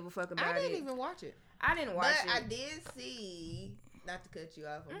really give a fuck about I it. didn't even watch it. I didn't watch But it. I did see, not to cut you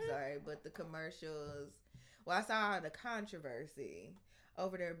off, I'm sorry, but the commercials. Well, I saw the controversy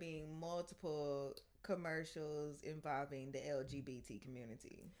over there being multiple commercials involving the LGBT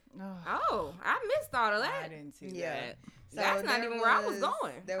community. Oh, I missed all of that. I didn't see Yeah. that. So That's not there even where I was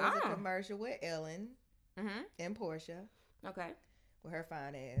going. There was Oh. a commercial with Ellen Mm-hmm. and Portia Okay. with her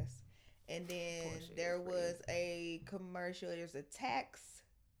fine ass. And then Portia there is was a commercial. There's a tax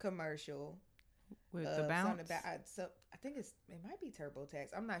commercial. With the Something bounce. about, I think it might be TurboTax.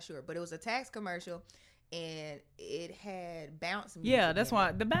 I'm not sure, but it was a tax commercial, and it had bounce music. Yeah, that's in why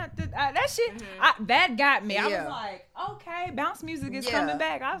it. that shit Mhm. that got me. I Yeah. was like, okay, bounce music is Yeah, coming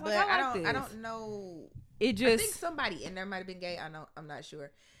back. I was But like, I like don't, this. I don't know. It I just think somebody in there might have been gay. I'm not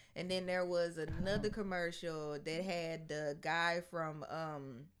sure. And then there was another commercial that had the guy from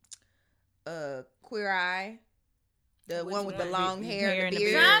Queer Eye. The Which one with the one? long hair and the and the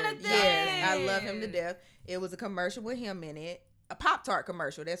beard. Jonathan! Yes, I love him to death. It was a commercial with him in it. A Pop-Tart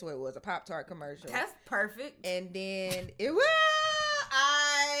commercial. That's what it was. A Pop-Tart commercial. That's perfect. And then it was.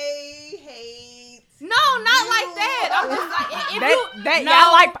 I hate. No, not like that. I'm just like, if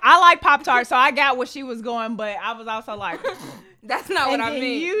you, I like Pop Tart, so I got where she was going, but I was also like, that's not what and I then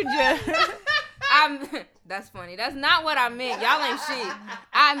meant. you just That's funny. That's not what I meant. Y'all ain't shit.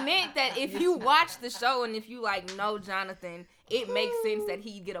 I meant that if you watch the show and if you like know Jonathan, it makes sense that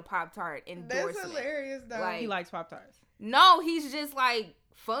he'd get a Pop-Tart That's endorsement. hilarious, though. Like- he likes Pop Tarts. No, he's just like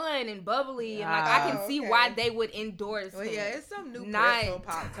fun and bubbly and like I can see okay. why they would endorse Well, him. yeah, it's some new Nice. pretzel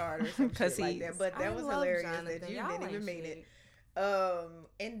Pop-Tart or some shit like Pussies. that. But that I was love hilarious Jonathan. that you Y'all didn't even ain't mean shit. it.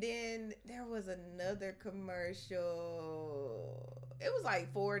 And then there was another commercial. It was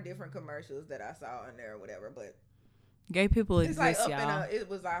like 4 different commercials that I saw in there or whatever, but Gay people it's like exist, up y'all. it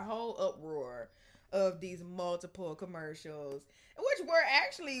was a whole uproar of these multiple commercials, which were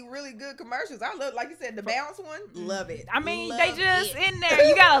actually really good commercials. I love, like you said, the bounce one. Love it. I mean, love they just it. in there.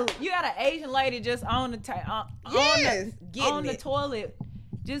 You got an Asian lady just on the getting the it. toilet,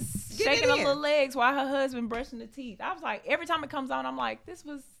 just Getting shaking it her in. little legs while her husband brushing the teeth. I was like, every time it comes on, I'm like, this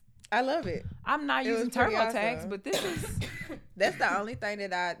was. I love it. I'm not It was using pretty TurboTax, awesome. but this is. That's the only thing that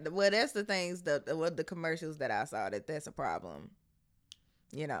that's the things the commercials that I saw that's a problem.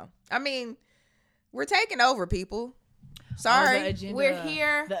 You know, I mean, we're taking over, people. Sorry, We're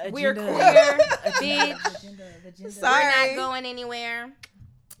here. The We're agenda. queer. Bitch. The agenda. Sorry. We're not going anywhere.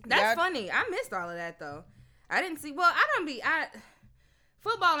 That's Y'all- funny. I missed all of that though. I didn't see. Well,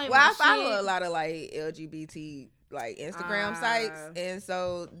 football ain't Well, my I follow shit. a lot of like LGBT like Instagram sites, and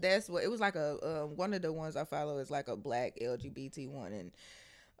so that's what it was like. One of the ones I follow is like a black LGBT one,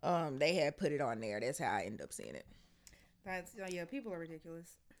 and they had put it on there. That's how I end up seeing it. That's yeah. People are ridiculous.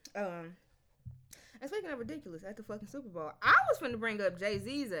 And speaking of ridiculous, at the fucking Super Bowl, I was finna bring up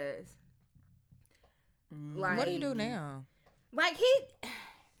Jay-Z's ass. Like, What do you do now? Like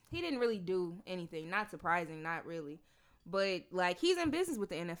he didn't really do anything. Not surprising, not really. But like he's in business with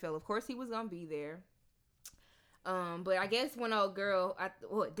the NFL. Of course, he was gonna be there. But I guess when old girl,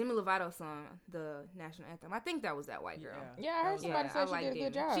 Demi Lovato sung the national anthem. I think that was that white girl. Yeah, I heard somebody say she did a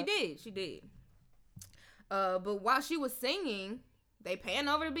good job. She did. But while she was singing, they pan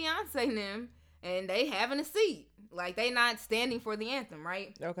over to Beyonce and them, and they having a seat. Like, they not standing for the anthem,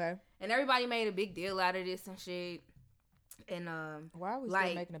 right? Okay. And everybody made a big deal out of this and shit. And Why are we like,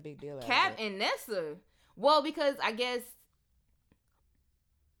 still making a big deal out Cap of it? and Nessa, well, because I guess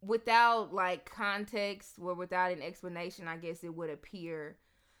without like context or without an explanation, I guess it would appear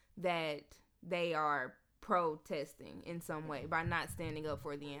that they are protesting in some way by not standing up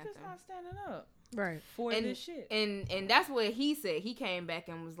for the anthem. Just not standing up Right. for And- this shit. And that's what he said. He came back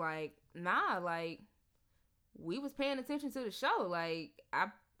and was like, nah, like, we was paying attention to the show. Like,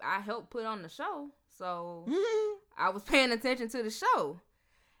 I helped put on the show. So I was paying attention to the show.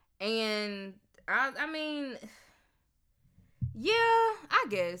 And I mean, yeah, I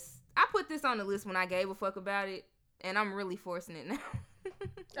guess. I put this on the list when I gave a fuck about it. And I'm really forcing it now.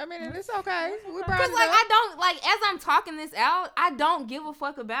 I mean, it's okay. We brought Because, it like, up. I don't, like, as I'm talking this out, I don't give a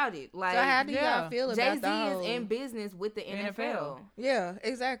fuck about it. Like, So how do yeah. y'all feel Jay-Z about the whole... is in business with the NFL. Yeah,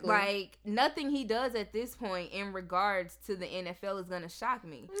 exactly. Like, nothing he does at this point in regards to the NFL is going to shock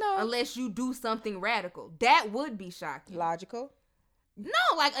me. No. Unless you do something radical. That would be shocking. Logical.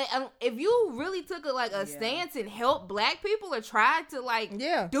 No, like, if you really took a stance and helped black people or tried to, like,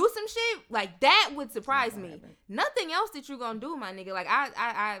 Yeah. do some shit, like, that would surprise gonna me. happen. Nothing else that you're going to do, my nigga. Like,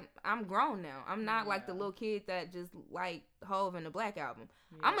 I'm grown now. I'm not like the little kid that just, like, Hove in the Black Album.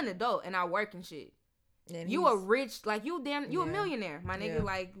 I'm an adult and I work and shit. And You he's- a rich, like, you a Yeah. millionaire, my nigga. Yeah.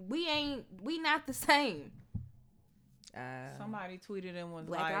 Like, we not the same. Somebody tweeted and was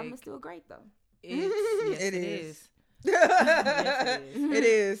Black like, Album is still great, though. yes, It it is. is. Yes, it is. It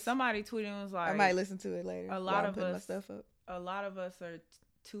is. Somebody tweeted and was like, I might listen to it later. a while lot I'm of putting my us- stuff up. a lot of us are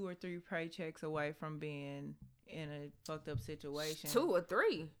 2 or 3 paychecks away from being in a fucked up situation. 2 or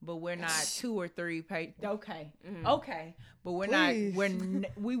 3. But we're not 2 or 3 pay. Okay, Mhm. okay, but we're Please. not.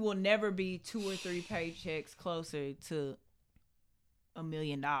 We will never be 2 or 3 paychecks closer to $1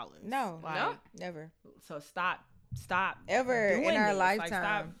 million. No, No. never. So stop Ever doing in our this. Like,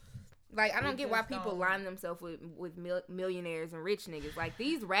 lifetime. Like, I don't We get why just people don't- line themselves with millionaires and rich niggas. Like,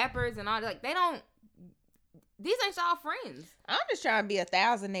 these rappers and all, like, they don't. These ain't y'all friends. I'm just trying to be a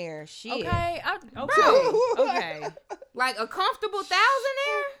thousandaire. Shit. Okay, Bro. okay. Like, a comfortable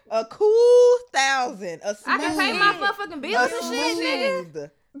thousandaire? A cool 1,000. A smooth. I can pay my motherfucking a bills and shit,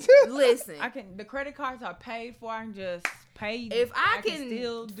 nigga. smooth. Listen. The credit cards are paid for. I can just pay. If I can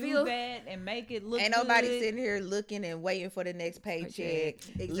still do feel- that and make it look. Ain't nobody good. sitting here looking and waiting for the next paycheck.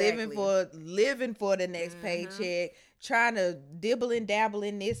 Exactly. Living for the next paycheck. Trying to dibble and dabble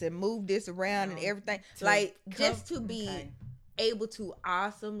in this and move this around and everything. Like, just to be able to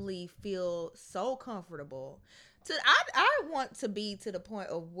awesomely feel so comfortable. I want to be to the point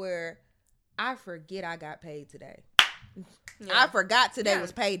of where I forget I got paid today. Yeah. I forgot today Yeah.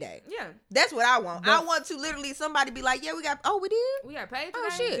 was payday. Yeah. That's what I want. I want to literally somebody be like, yeah, we did. We got paid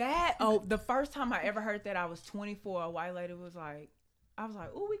today. Oh, shit. The first time I ever heard that, I was 24. A white lady was like,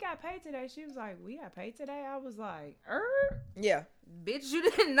 "Oh, we got paid today." She was like, "We got paid today." I was like, Yeah. Bitch, you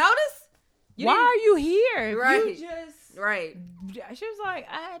didn't notice? why are you here? Right. You just Right. She was like,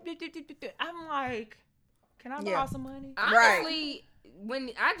 I'm like, can I borrow Yeah. some money? Honestly, when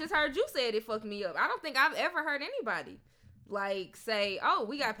I just heard you say it fucked me up. I don't think I've ever heard anybody like say, "Oh,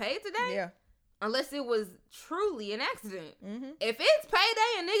 we got paid today," Yeah. unless it was truly an accident. Mm-hmm. If it's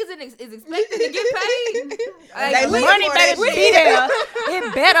payday and niggas in and is expecting to get paid. They looking money for better that be shit. there.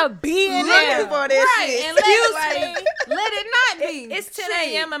 It better be in Looking there. for that Right, shit. and let it not be. It's 10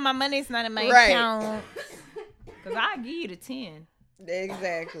 Shit. a.m. and my money's not in my Right. account. Because I give you the 10.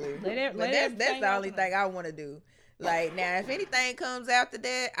 Exactly. Let But that's everything the only open thing I want to do. Like, now, if anything comes after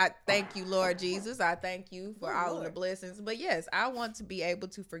that, I thank you, Lord Jesus. I thank you for all of the blessings. But yes, I want to be able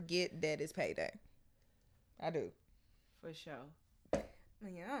to forget that it's payday. I do. For sure.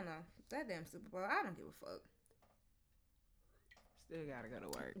 Yeah, I don't know. That damn Super Bowl, I don't give a fuck. Still gotta go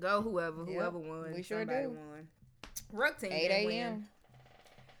to work. Go whoever Yep, won. we sure somebody do. won. Ruck team 8 didn't a.m. win.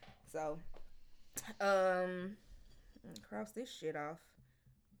 So, cross this shit off.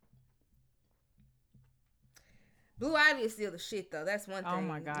 Blue Ivy is still the shit though. That's one thing. Oh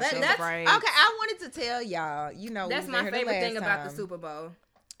my gosh. That's right. Okay, I wanted to tell y'all, that's my favorite thing about the Super Bowl.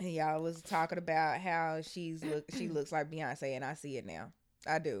 And y'all was talking about how she looks like Beyonce, and I see it now.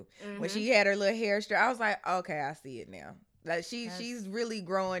 I do. When she had her little hair straight, I was like, okay, I see it now. Like she's really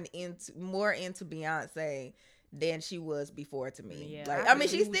growing more into Beyonce than she was before to me. Yeah. Like I mean,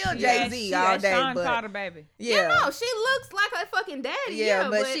 she's still Jay-Z all day, Sean but Carter, baby. Yeah, no, she looks like her fucking daddy. yeah,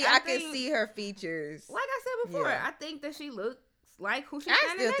 but I think, can see her features. Like I said before, Yeah. I think that she looks like who she's I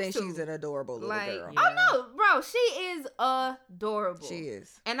standing still next think to. she's an adorable little girl. Oh no, bro, she is adorable. She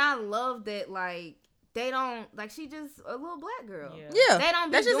is. And I love that, like, they don't, like, she just a little black girl. Yeah, They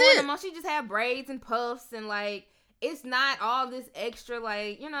don't be that's just doing it. them all. She just have braids and puffs and, like, it's not all this extra,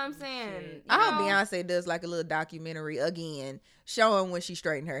 like, you know what I'm saying? I hope Beyonce does like a little documentary again, showing when she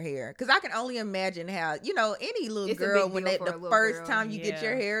straightened her hair. Because I can only imagine how, any little It's a girl, big when deal they, for a the little first girl. time you get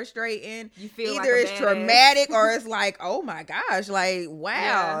your Yeah. hair straightened, You feel either like a it's badass. traumatic or it's like, oh my gosh, like, wow.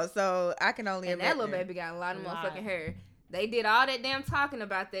 Yeah. So I can only And imagine. that little baby got a lot of A lot. motherfucking hair. They did all that damn talking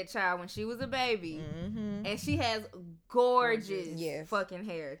about that child when she was a baby. Mm-hmm. And she has gorgeous Yes. fucking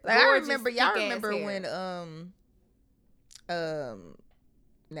hair. Like, I Gorgeous, remember, y'all thick-ass remember hair. when,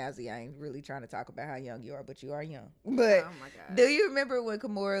 now see, I ain't really trying to talk about how young you are, but you are young. But Oh my God. do you remember when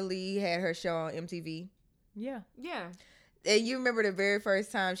Kimora Lee had her show on MTV? Yeah. Yeah. And you remember the very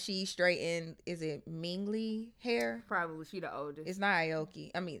first time she straightened, is it Ming Lee hair? Probably she the oldest. It's not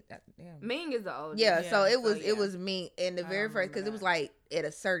Aoki. I mean, damn. Ming is the oldest. Yeah, so Yeah, it was Ming, and the I very first, remember because it was that. like at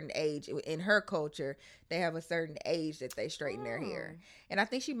a certain age in her culture, they have a certain age that they straighten their hair, and I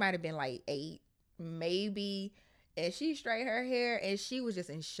think she might have been like 8, maybe. And she straightened her hair, and she was just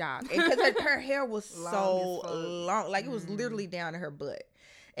in shock because her hair was Long so as fuck. long, like it was literally down to her butt.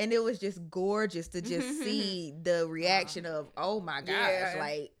 And it was just gorgeous to just see the reaction of, oh my gosh, Yeah.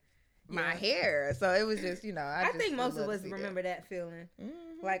 like my Yeah. hair. So it was just, I just think most would of love us to see remember that feeling. that.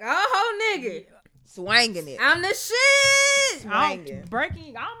 Mhm. Like, oh, nigga, Swanging it. I'm the shit. Swanging.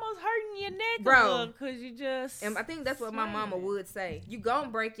 Breaking, almost hurting your neck, Bro. because you just. And I think that's what my mama swinging. would say. You gonna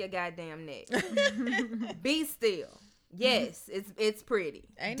break your goddamn neck. Be still. Yes, it's pretty.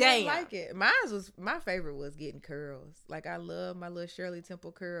 Ain't Damn. nothing like it. My favorite was getting curls. Like, I love my little Shirley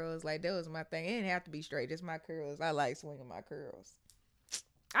Temple curls. Like, that was my thing. It didn't have to be straight. Just my curls. I like swinging my curls.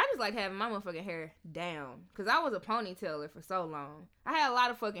 I just like having my motherfucking hair down. Because I was a ponytailer for so long. I had a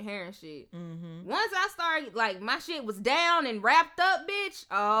lot of fucking hair and shit. Mm-hmm. Once I started, like, my shit was down and wrapped up, bitch.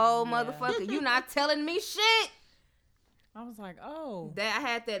 Oh, Yeah. motherfucker, you not telling me shit. I was like, oh. That I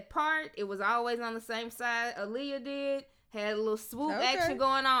had that part. It was always on the same side. Aaliyah did. Had a little swoop Okay. action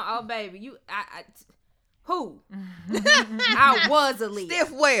going on. Oh, baby. Who? I was Aaliyah.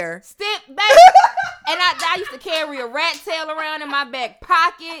 Stiff wear. Stiff, baby. And I used to carry a rat tail around in my back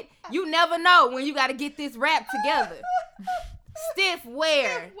pocket. You never know when you got to get this rap together. Stiff wear.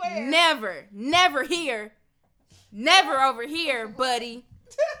 Stiff wear. Never here. Never over here, buddy.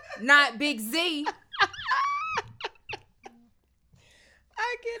 Not Big Z.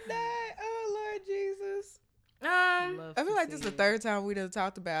 I cannot. Oh, Lord Jesus. Love I feel to like this is see the it. third time we done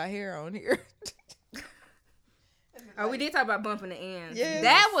talked about hair on here. Oh, we did talk about bumping the ends. Yes.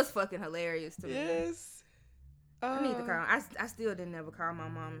 That was fucking hilarious to me. Yes. I need to call. I still didn't ever call my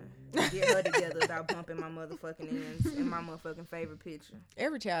mama and get her together without bumping my motherfucking ends in my motherfucking favorite picture.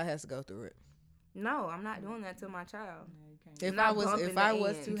 Every child has to go through it. No, I'm not doing that to my child. If Not I was bumping to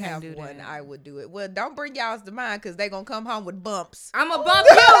the have ends. do one, that. I would do it. Well, don't bring y'all's to mine because they gonna come home with bumps. I'm gonna bump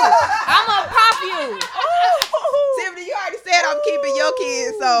you. I'm gonna pop you. Tiffany, you already said I'm keeping your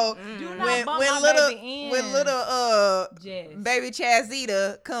kids, so Do not when bump when my little baby when ends. little Jess. baby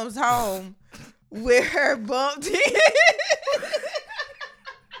Chazita comes home with her bumped in.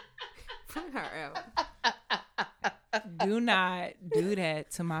 Put her out. Do not do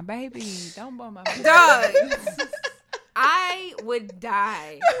that to my baby. Don't bump my baby. Dog. I would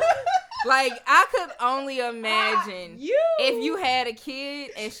die. Like, I could only imagine You. if you had a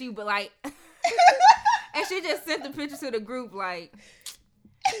kid and she but like and she just sent the picture to the group like,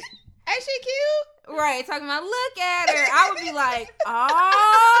 Ain't she cute? right, talking about look at her. I would be like,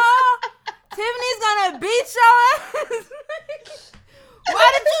 oh, Tiffany's gonna beat your ass.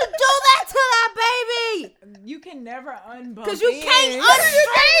 Why did you do that to that baby? You can never unbump. Because you can't You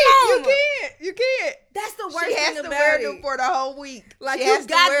unstrap them. You can't. That's the worst She has thing to about wear it. them for the whole week. Like She you has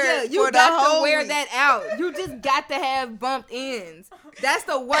got wear to, it you for the got to whole wear week. that out. You just got to have bumped ends. That's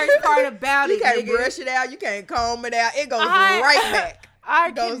the worst part about You it. can't nigga. brush it out. You can't comb it out. It goes I- right back.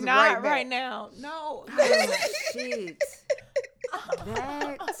 I Goes cannot right right, back. now. No. Oh, shit.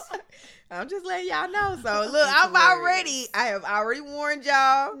 That. I'm just letting y'all know. So look, That's I have already warned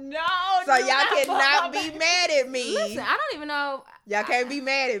y'all. No. So do y'all not cannot bump be my mad at me. Listen, I don't even know. Y'all can't be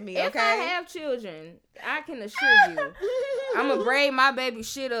mad at me, If okay? I have children, I can assure you, I'm going to braid my baby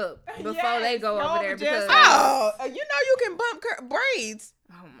shit up before Yes, they go no, over there. just- Because, Oh, you know you can bump braids.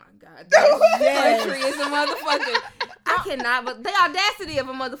 oh my God. This Yes. country is a motherfucker. I cannot, but the audacity of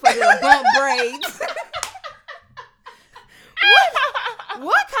a motherfucker to bump braids.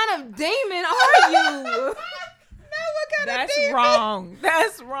 What kind of demon are you? That's wrong.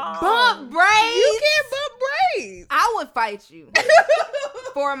 That's wrong. Bump braids? You can't bump braids. I would fight you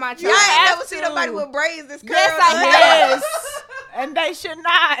for my child. You ain't have never seen to. nobody with braids that's curled. Yes, I Yes. And they should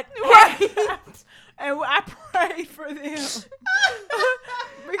not. Right. And I pray for them. Because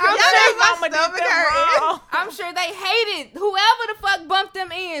I'm their sure my mama did stomach them hurting. wrong. I'm sure they hated whoever the fuck bumped them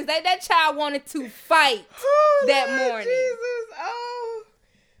ends. That child wanted to fight that Lord morning. Jesus.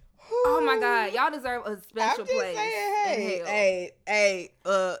 Oh my God, y'all deserve a special I'm just place. saying, in hell. hey,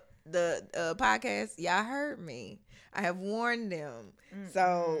 the podcast, y'all heard me. I have warned them.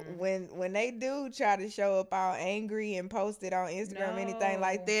 So when they do try to show up all angry and post it on Instagram, anything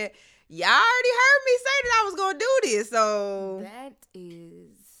like No. that, y'all already heard me say that I was gonna do this. So That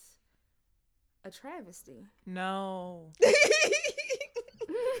is a travesty. No.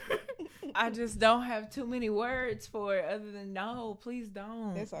 I just don't have too many words for it other than no, please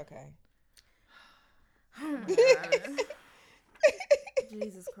don't. it's okay. Oh my God.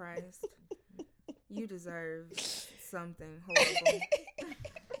 Jesus Christ. You deserve something horrible.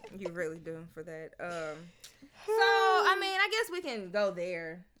 You really do for that. So I mean, I guess we can go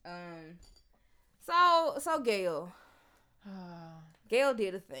there. So Gayle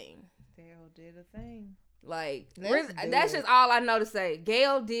did a thing. Gayle did a thing. Like Let's do that's it. just all I know to say.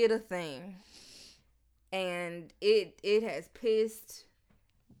 Gayle did a thing, and it has pissed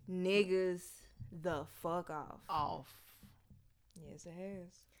niggas the fuck off. Yes, it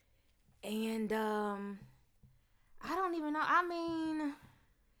has. And I don't even know. I mean,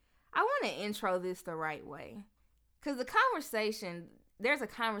 I want to intro this the right way, because there's a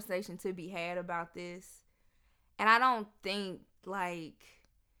conversation to be had about this, and I don't think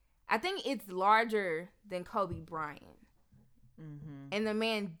I think it's larger than Kobe Bryant. Mm-hmm. And the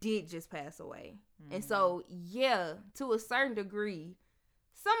man did just pass away. And so, yeah, to a certain degree,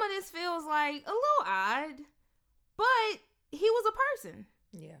 some of this feels like a little odd, but he was a person.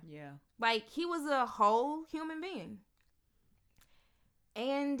 Yeah. Yeah. Like, he was a whole human being.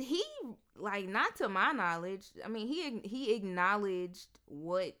 And he, like, not to my knowledge, I mean, he acknowledged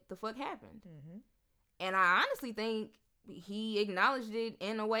what the fuck happened. Mm-hmm. And I honestly think he acknowledged it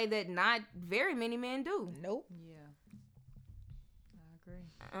in a way that not very many men do. Nope. Yeah. I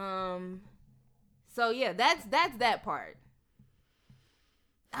agree. So yeah, that's that part.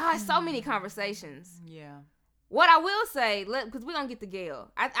 So many conversations. Yeah. What I will say, because we're gonna get to Gayle.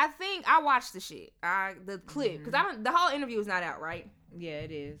 I think I watched the shit. The clip, because the whole interview is not out, right? Yeah,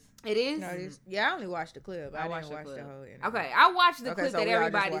 it is. It is. No, I only watched the clip. I watched didn't the watch the clip. whole interview. Okay, I watched the Okay, clip so that we all just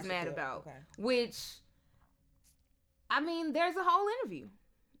everybody's watched the mad clip. about, Okay. which, I mean, there's a whole interview.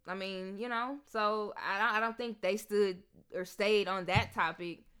 I mean, so I don't think they stood or stayed on that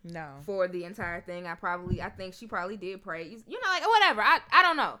topic No. for the entire thing. I think she probably did praise, like whatever. I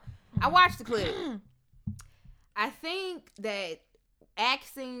don't know. I watched the clip. I think that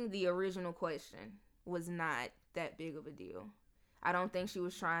asking the original question was not that big of a deal. I don't think she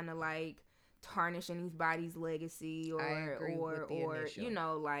was trying to like tarnish anybody's legacy or I agree with the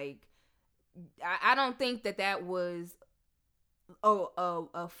initial. I don't think that was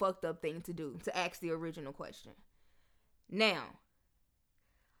a fucked up thing to do, to ask the original question. Now,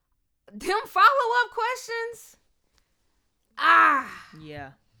 them follow-up questions,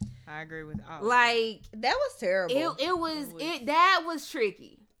 Yeah. I agree with all. like That was terrible. that was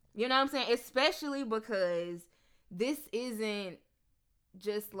tricky. You know what I'm saying? Especially because this isn't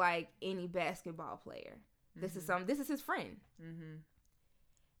just like any basketball player. This is his friend. Mm-hmm.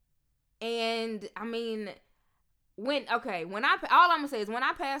 And I mean, all I'm gonna say is when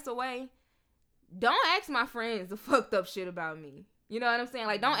I pass away, don't ask my friends the fucked up shit about me. You know what I'm saying?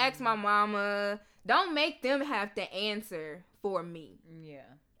 Like, don't ask my mama. Don't make them have to answer for me. Yeah.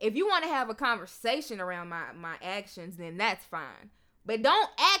 If you want to have a conversation around my actions, then that's fine. But don't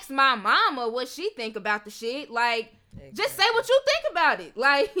ask my mama what she think about the shit. Like, just say what you think about it.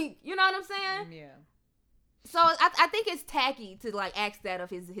 Like, you know what I'm saying? Yeah. So I think it's tacky to like ask that of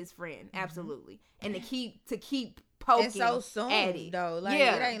his friend, absolutely, and to keep poking and so soon at it. though. Like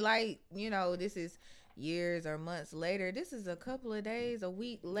it ain't like this is years or months later. This is a couple of days, a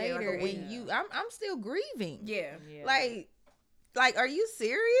week later, and I'm still grieving. Yeah. Like, are you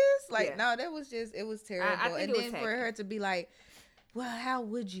serious? Like, no, that was just it was terrible. I think and it was then tacky. For her to be like, well, how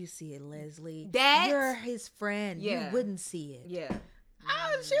would you see it, Leslie? You're his friend. Yeah. You wouldn't see it. Yeah.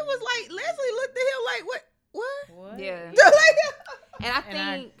 She was like, Leslie looked at him like, what? Yeah. And I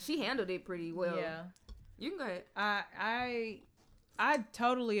think she handled it pretty well. Yeah. You can go ahead. I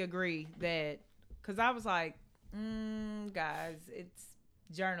totally agree that, because I was like, guys, it's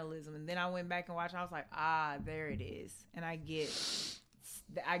journalism. And then I went back and watched, I was like, there it is. And I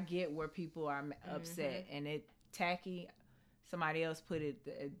get where people are upset, and it tacky. Somebody else put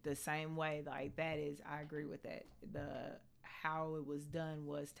it the same way. Like, that is, I agree with that. How it was done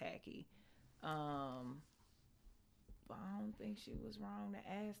was tacky. But I don't think she was wrong to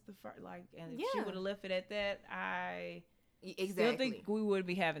ask the first, like, and if she would have left it at that, I still think we would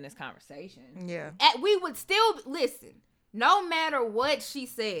be having this conversation. Yeah. We would still listen. No matter what she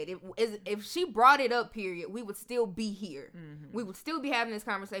said, if she brought it up, period, we would still be here. Mm-hmm. We would still be having this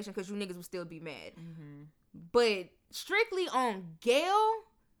conversation because you niggas would still be mad. Mm-hmm. But strictly on Gayle,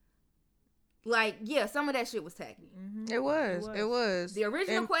 like, some of that shit was tacky. Mm-hmm. It was. The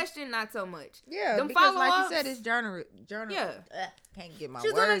original question, not so much. Yeah, them because follow-ups, like you said, it's journal. Yeah. Can't get my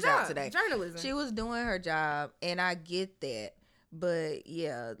She's words doing her out job. today. Journalism. She was doing her job, and I get that. But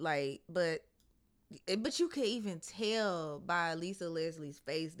but you could even tell by Lisa Leslie's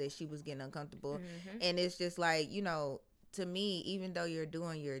face that she was getting uncomfortable. Mm-hmm. And it's just like, to me, even though you're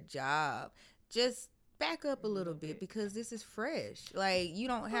doing your job, just back up a little bit, because this is fresh. Like, you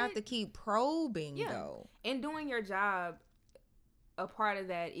don't have to keep probing, though. And doing your job, a part of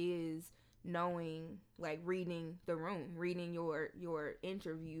that is knowing, like, reading the room, reading your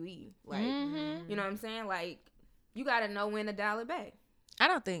interviewee. Like, you know what I'm saying? Like, you got to know when to dial it back. I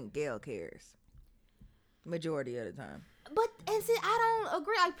don't think Gayle cares. Majority of the time. But, and see, I don't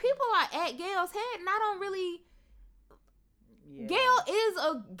agree. Like, people are at Gayle's head, and I don't really... Yeah. Gayle is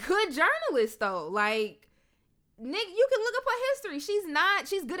a good journalist, though. Like, Nick, you can look up her history.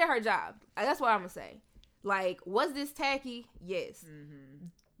 She's good at her job. That's what I'm gonna say. Like, was this tacky? Yes. Mm-hmm.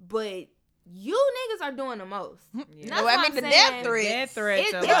 But you niggas are doing the most. Yeah. Well, I mean, the death threats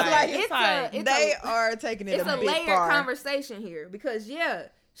they are taking it a bit far. It's a layered conversation here, because,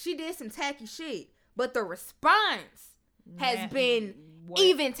 she did some tacky shit, but the response has been...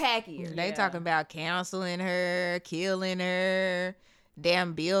 even tackier. They talking about canceling her, killing her.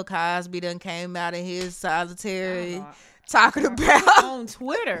 Damn, Bill Cosby done came out of his solitary talking about on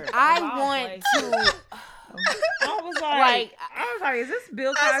Twitter. I was like, is this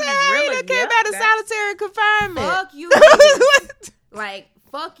Bill Cosby really? He came out of solitary confinement. Fuck you, niggas. Like,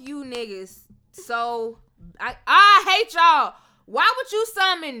 fuck you, niggas. So I hate y'all. Why would you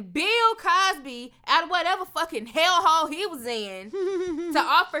summon Bill Cosby out of whatever fucking hellhole he was in to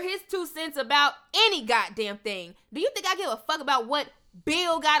offer his 2 cents about any goddamn thing? Do you think I give a fuck about what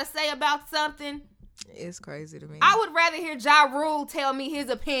Bill got to say about something? It's crazy to me. I would rather hear Ja Rule tell me his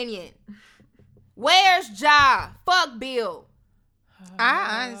opinion. Where's Ja? Fuck Bill.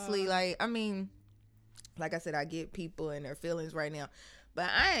 I honestly, like I said, I get people in their feelings right now, but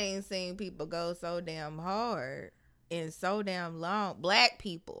I ain't seen people go so damn hard and so damn long. Black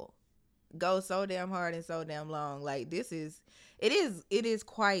people go so damn hard and so damn long. Like, it is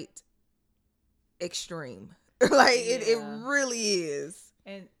quite extreme. Like, it really is.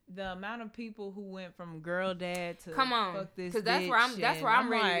 And the amount of people who went from girl dad to come on, fuck this, because that's where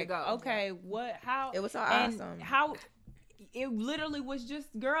I'm ready to go. Okay, what? How? It was so awesome. How? It literally was just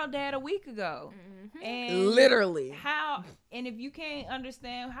girl dad a week ago. Mm-hmm. And literally. How? And if you can't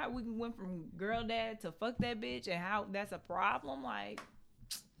understand how we went from girl dad to fuck that bitch and how that's a problem, like,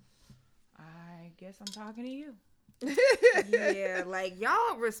 I guess I'm talking to you. Yeah, like,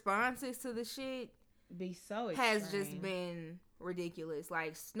 y'all responses to the shit be so extreme. Has just been ridiculous.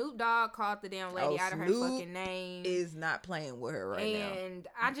 Like, Snoop Dogg called the damn lady out of her fucking name. Is not playing with her right now. And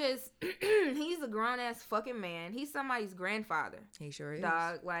I just, he's a grown ass fucking man. He's somebody's grandfather. He sure is.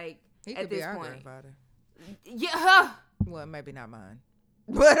 Dog, like, he at could this be our point. grandfather. Yeah. Well, maybe not mine.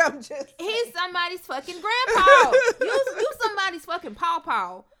 But I'm just he's somebody's fucking grandpa. you somebody's fucking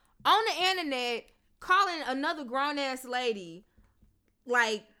pawpaw on the internet calling another grown ass lady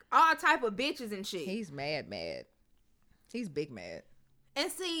like all type of bitches and shit. He's mad. He's big mad. And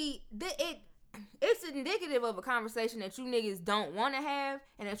see, it's indicative of a conversation that you niggas don't want to have,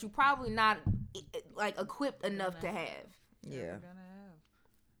 and that you probably not like equipped enough to have. Yeah.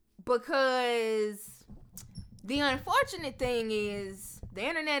 Because the unfortunate thing is, the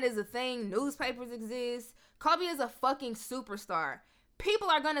internet is a thing. Newspapers exist. Kobe is a fucking superstar. People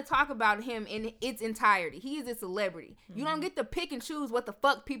are gonna talk about him in its entirety. He is a celebrity. You don't get to pick and choose what the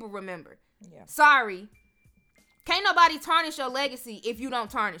fuck people remember. Yeah. Sorry. Can't nobody tarnish your legacy if you don't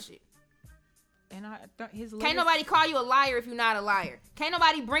tarnish it. And his legacy, Can't nobody call you a liar if you're not a liar. Can't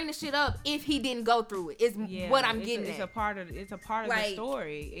nobody bring the shit up if he didn't go through it. Is what I'm getting at. It's a part of the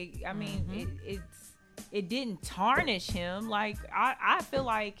story. It didn't tarnish him. Like I feel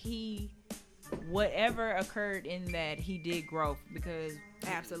like whatever occurred in that, he did growth, because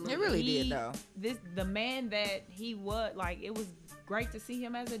Absolutely. It really did though. The man that he was, like, it was great to see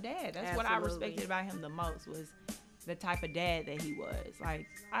him as a dad. That's what I respected about him the most, was the type of dad that he was. Like,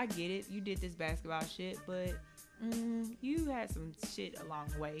 I get it, you did this basketball shit, but you had some shit along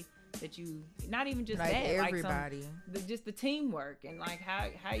the way that you, not even just like that, everybody, like just the teamwork and like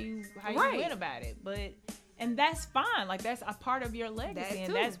how you went about it. But and that's fine, like that's a part of your legacy,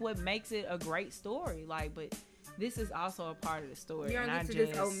 and that's what makes it a great story. Like, but this is also a part of the story. You don't and get to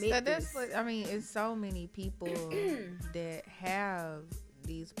just omit this. I mean, it's so many people that have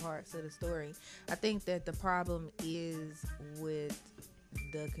these parts of the story. I think that the problem is with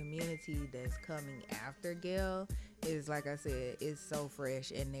the community that's coming after Gayle is, like I said, it's so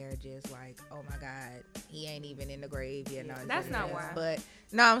fresh, and they're just like, oh my God, he ain't even in the grave yet. No, that's not why. But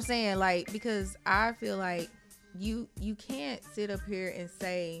no, I'm saying, like, because I feel like you can't sit up here and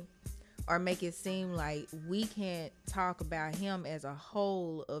say or make it seem like we can't talk about him as a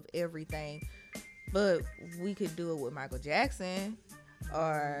whole of everything, but we could do it with Michael Jackson,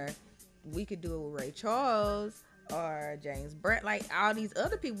 or we could do it with Ray Charles, or James Brent, like all these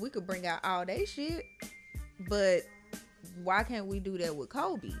other people. We could bring out all they shit, but why can't we do that with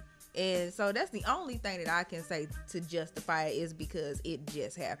Kobe? And so that's the only thing that I can say to justify it, is because it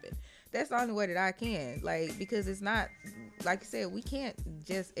just happened. That's the only way that I can, like, because it's not, like you said, we can't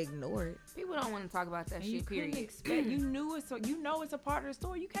just ignore it. People don't want to talk about that shit, period. You know it's a part of the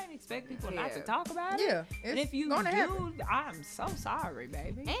story. You can't expect people not to talk about it. Yeah. And if you do, happen. I'm so sorry,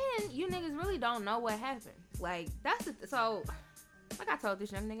 baby. And you niggas really don't know what happened. Like, that's so, like I told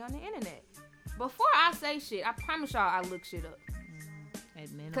this young nigga on the internet, before I say shit, I promise y'all I look shit up.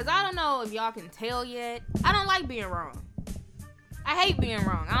 Because I don't know if y'all can tell yet. I don't like being wrong. I hate being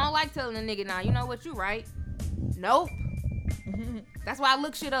wrong. I don't like telling a nigga, nah, you know what, you right. Nope. That's why I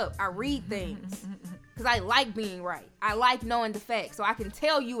look shit up. I read things. Because I like being right. I like knowing the facts. So I can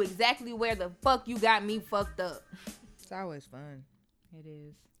tell you exactly where the fuck you got me fucked up. It's always fun. It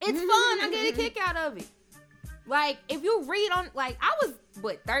is. It's fun. I get a kick out of it. Like, if you read on, like, I was,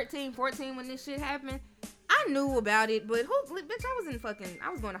 13, 14 when this shit happened. I knew about it, but bitch, I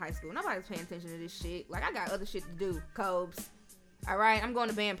was going to high school. Nobody was paying attention to this shit. Like, I got other shit to do, Cobes. All right, I'm going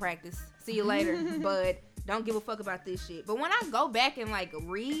to band practice. See you later. But don't give a fuck about this shit. But when I go back and, like,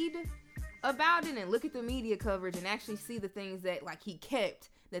 read about it and look at the media coverage and actually see the things that, like, he kept,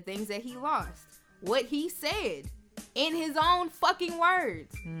 the things that he lost, what he said in his own fucking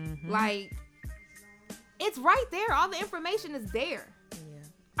words. Like, it's right there. All the information is there. Yeah.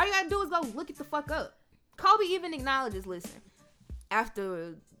 All you gotta do is go look it the fuck up. Kobe even acknowledges, listen,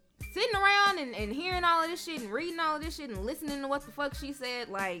 after sitting around and hearing all of this shit and reading all of this shit and listening to what the fuck she said,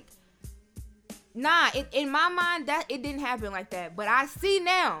 like, nah, in my mind, that it didn't happen like that. But I see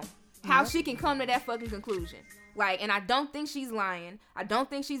now how she can come to that fucking conclusion. Like, and I don't think she's lying. I don't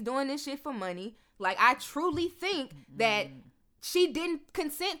think she's doing this shit for money. Like, I truly think that she didn't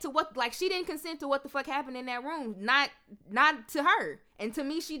consent to what the fuck happened in that room. Not to her. And to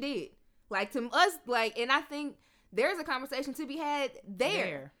me, she did. Like, to us, like, and I think there's a conversation to be had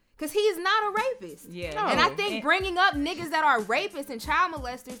there. Because he's not a rapist. Yeah. And I think bringing up niggas that are rapists and child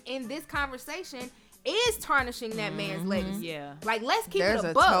molesters in this conversation is tarnishing that man's legacy. Yeah. Like, let's keep There's it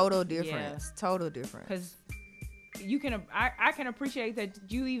a above. total difference. Yeah. Total difference. Because I can appreciate that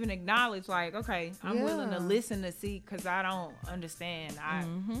you even acknowledge, like, okay, I'm willing to listen to see, because I don't understand.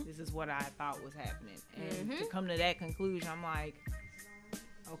 This is what I thought was happening. And to come to that conclusion, I'm like,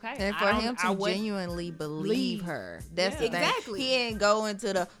 Okay. And for him to genuinely believe her. That's the thing. Exactly. He ain't go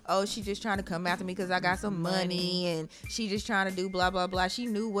into the, oh, she just trying to come after me because I got some money and she just trying to do blah, blah, blah. She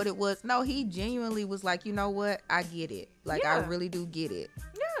knew what it was. No, he genuinely was like, you know what? I get it. Like, I really do get it.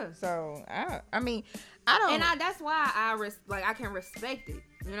 Yeah. So, I mean, I don't. And that's why I can respect it.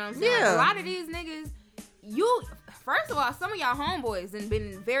 You know what I'm saying? Yeah. Like, a lot of these niggas, first of all, some of y'all homeboys and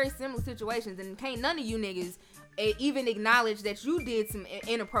been in very similar situations, and can't none of you niggas even acknowledge that you did some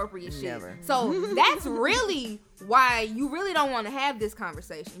inappropriate shit. Never. So that's really why you really don't want to have this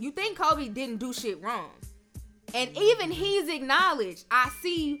conversation. You think Kobe didn't do shit wrong. And even he's acknowledged, I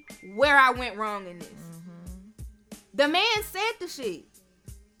see where I went wrong in this. Mm-hmm. The man said the shit.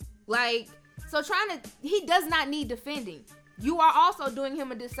 Like, so he does not need defending. You are also doing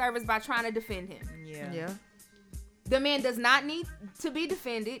him a disservice by trying to defend him. Yeah. The man does not need to be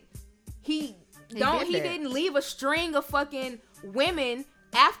defended. He didn't leave a string of fucking women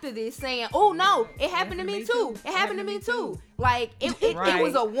after this saying, oh no, it happened to me too. It happened to me too. Like, it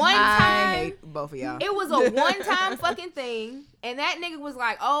was a one time. I hate both of y'all. It was a one time fucking thing. And that nigga was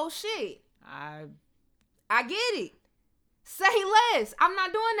like, oh shit. I get it. Say less. I'm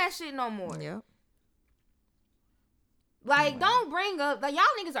not doing that shit no more. Yep. Like, don't bring up, like, y'all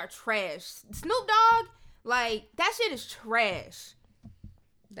niggas are trash. Snoop Dogg, like, that shit is trash.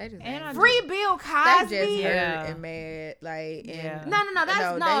 They just Free Bill Cosby. They just hurt and mad, like, and no,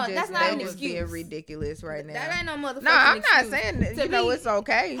 that's not an just excuse. being ridiculous right now. That ain't no motherfucking No, I'm excuse. not saying that, it's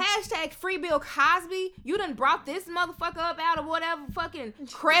okay. Hashtag Free Bill Cosby. You done brought this motherfucker up out of whatever fucking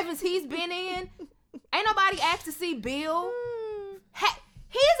crevice he's been in. Ain't nobody asked to see Bill.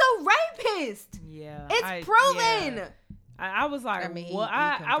 He's a rapist. Yeah. It's proven. Yeah. I was like,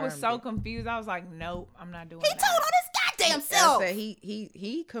 I was so confused. I was like, nope, I'm not doing that. He told on his goddamn self.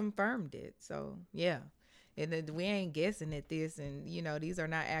 He confirmed it. So, yeah. And then we ain't guessing at this. And, these are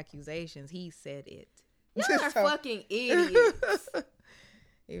not accusations. He said it. Y'all are fucking idiots.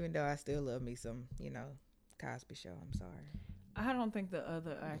 Even though I still love me some, Cosby Show. I'm sorry. I don't think the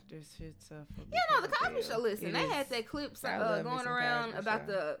other actors should suffer. The Cosby Show, listen, they had that clip going around about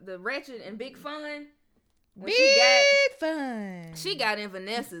the wretched and Big Fun. Fun. She got in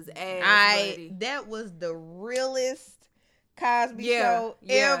Vanessa's ass, buddy. That was the realest Cosby Show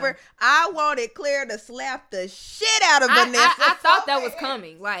ever. I wanted Claire to slap the shit out of Vanessa. I thought that was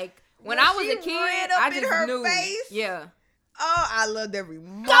coming. Like, when I was a kid, I just knew. Face, yeah. Oh, I loved every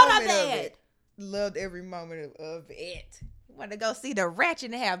moment of it. Loved every moment of it. Want to go see the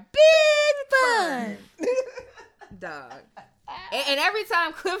Ratchet and have big fun. Dog. And every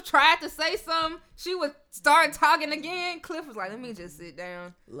time Cliff tried to say something, she would start talking again. Cliff was like, let me just sit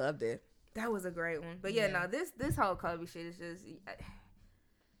down. Loved it. That was a great one. But no, this whole Kobe shit is just,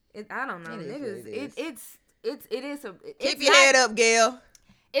 I don't know. It is. Keep your head up, Gayle.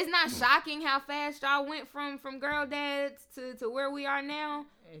 It's not shocking how fast y'all went from girl dads to where we are now.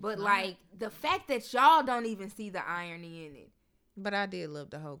 But like, the fact that y'all don't even see the irony in it. But I did love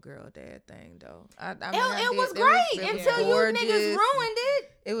the whole girl dad thing, though. It was great until you niggas ruined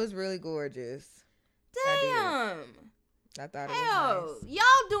it. It was really gorgeous. Damn. I thought it was nice.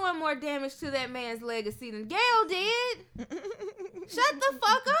 Y'all doing more damage to that man's legacy than Gayle did. Shut the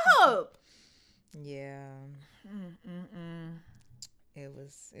fuck up. Yeah. It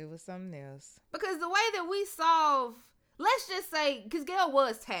was something else. Because the way that we solve, let's just say, because Gayle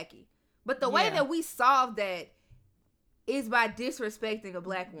was tacky, but the way that we solve that is by disrespecting a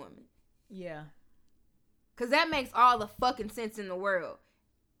black woman. Yeah. Because that makes all the fucking sense in the world.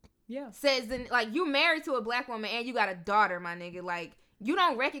 Yeah. Says, like, you married to a black woman and you got a daughter, my nigga. Like, you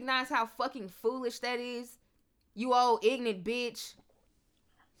don't recognize how fucking foolish that is? You old ignorant bitch.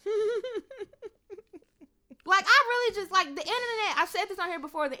 Like, I really just, like, the internet, I've said this on here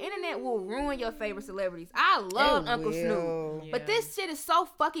before, the internet will ruin your favorite celebrities. I love Uncle Snoop. Yeah. But this shit is so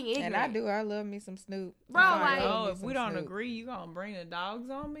fucking ignorant. And I love me some Snoop. Bro, like, if we don't agree, you gonna bring the dogs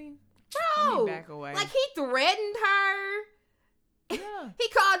on me? Bro, let me back away. Like, he threatened her. Yeah. He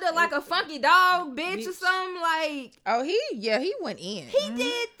called her like a funky dog bitch or something. Like, he went in. He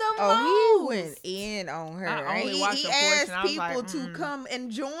did the most. He went in on her. He asked people to come and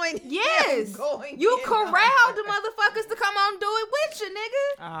join. Yes, you corralled the motherfuckers to come on do it with you,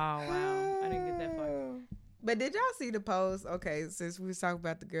 nigga. Oh wow, I didn't get that far. But did y'all see the post? Okay, since we was talking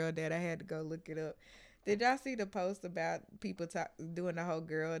about the girl dad, I had to go look it up. Did y'all see the post about people doing the whole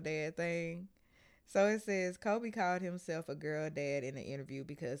girl dad thing? So it says, Kobe called himself a girl dad in an interview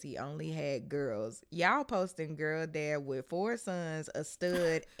because he only had girls. Y'all posting girl dad with 4 sons, a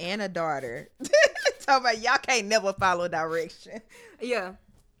stud, and a daughter. Talking about y'all can't never follow direction. Yeah.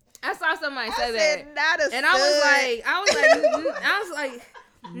 I saw somebody say that. Not a and stud. I was like,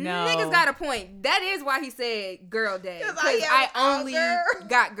 No. Niggas got a point. That is why he said girl dad. 'Cause Because I I only girl.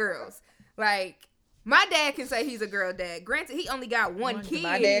 got girls. Like, my dad can say he's a girl dad. Granted, he only got one kid.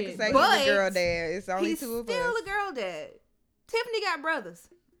 My dad can say but he's a girl dad. It's only he's 2 of still us. a girl dad. Tiffany got brothers.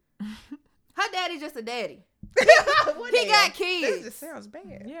 Her daddy's just a daddy. What He the got hell? kids. This just sounds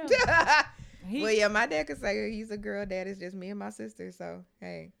bad. Yeah. Well, yeah, my dad could say he's a girl dad. It's just me and my sister. So,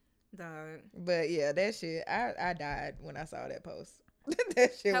 hey. Dog. But, yeah, that shit, I died when I saw that post.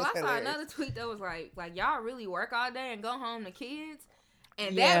 That shit Hell, was I saw hilarious. another tweet that was like y'all really work all day and go home to kids,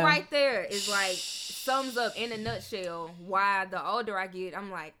 and Yeah. that right there is like sums up in a nutshell why the older I get, I'm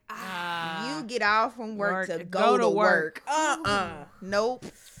like, You get off from work to Work. go to work. Nope.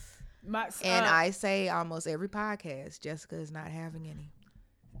 My, And I say almost every podcast, Jessica is not having any.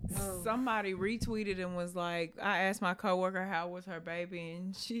 somebody retweeted and was like, I asked my coworker how was her baby,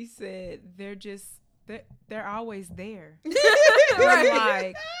 and she said they're always there. Right.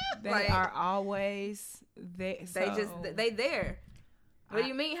 Like they Like, are always there. they there. What do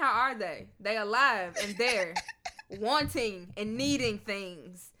you mean? How are they? They alive and there, wanting and needing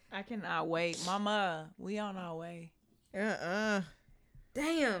things. I cannot wait, Mama. We on our way. Damn.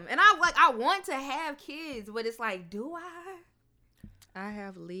 And I want to have kids, but it's like, do I? I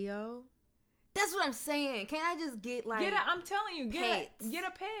have Leo. That's what I'm saying. Can I just get like I'm telling you, get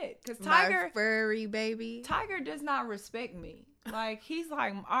a pet. Because My Tiger furry baby. Tiger does not respect me. Like, he's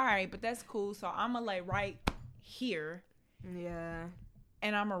like, all right, but that's cool. So I'm gonna lay right here. Yeah.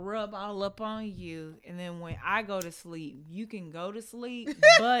 And I'm going to rub all up on you. And then when I go to sleep, you can go to sleep,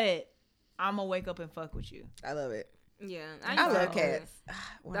 but I'm going to wake up and fuck with you. I love it. Yeah. I love cats. I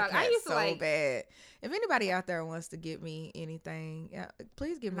want Dog, a cat I used to so like- bad. If anybody out there wants to get me anything,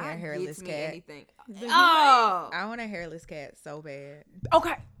 please give me a hairless cat. Anything. Oh. I want a hairless cat so bad.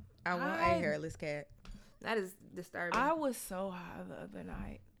 Okay. I want a hairless cat. That is disturbing. I was so high the other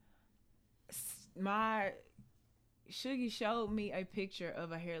night. My Shuggy showed me a picture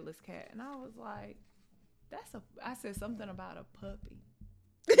of a hairless cat, and I was like, I said something about a puppy.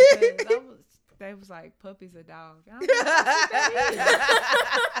 Because they was like, puppy's a dog. And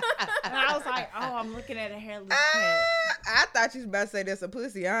I was like, oh, I'm looking at a hairless cat. I thought you was about to say that's a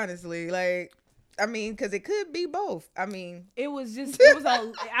pussy, honestly. Like, I mean, because it could be both. I mean,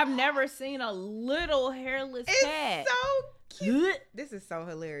 I've never seen a little hairless cat. It's so cute. This is so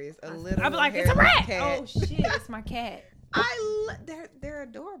hilarious. A little I'm like, it's a rat. Oh, shit, it's my cat. They're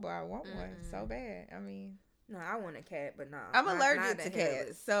adorable. I want one so bad. I mean, no, I want a cat, but no. I'm allergic to cats.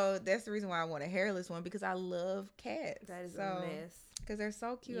 cats. So that's the reason why I want a hairless one, because I love cats. That is a mess. Because they're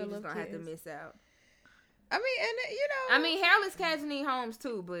so cute. You're I love just gonna kids. have to miss out. I mean, and you know. I mean, hairless cats need homes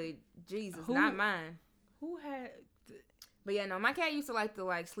too, but Jesus, not mine. Who had? But yeah, no, my cat used to like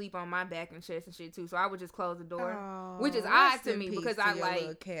to sleep on my back and chest and shit too. So I would just close the door, Oh, which is rest odd to in me peace because to I your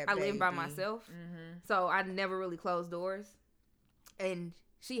little cat I live by baby. myself, Mm-hmm. so I never really closed doors. And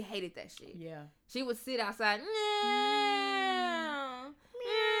she hated that shit. Yeah. She would sit outside, meow,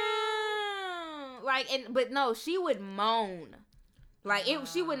 meow. But no, she would moan.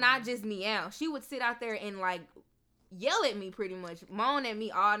 She would not just meow. She would sit out there and yell at me, pretty much moan at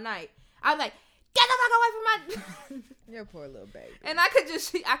me all night. I'd be like, get the fuck away from my. Your poor little baby. And I could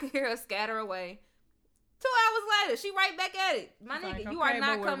hear her scatter away. 2 hours later, she right back at it. My It's nigga, like, you okay, are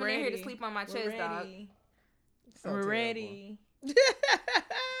not but coming we're in here to ready. sleep on my We're chest, dog. ready. So We're terrible. ready.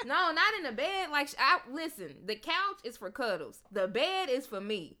 No, not in the bed. Listen, the couch is for cuddles. The bed is for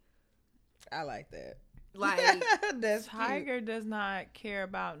me. I like that. That's Tiger does not care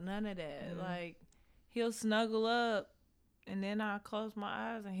about none of that. Mm-hmm. He'll snuggle up, and then I'll close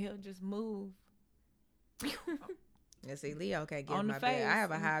my eyes, and he'll just move. And see, Leo can't get On in the my bed. face. I have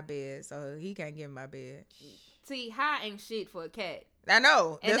a high bed, so he can't get in my bed. See, high ain't shit for a cat. I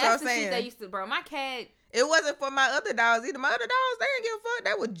know. And That's that's what the I'm shit they saying. used to, bro. My cat. It wasn't for my other dogs either. My other dogs, they didn't give a fuck.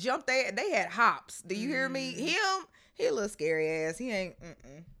 They would jump. They had hops. Do you hear me? He a little scary ass. He ain't.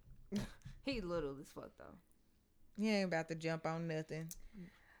 He little as fuck though. He ain't about to jump on nothing.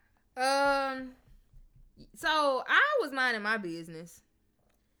 So I was minding my business,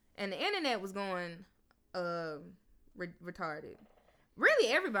 and the internet was going, retarded.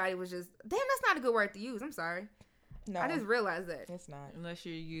 Really, everybody was just. Damn, that's not a good word to use. I'm sorry. No, I just realized that. it's not. Unless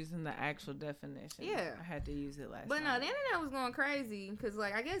you're using the actual definition. Yeah. I had to use it last But no, night. the internet was going crazy because,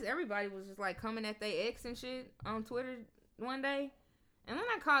 I guess everybody was just coming at their ex and shit on Twitter one day, and then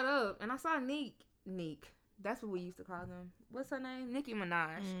I caught up and I saw Neek. That's what we used to call them. What's her name? Nicki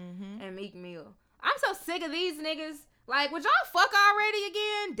Minaj and Meek Mill. I'm so sick of these niggas. Would y'all fuck already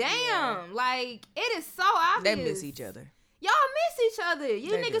again? Damn. Yeah. It is so obvious. They miss each other. Y'all miss each other. You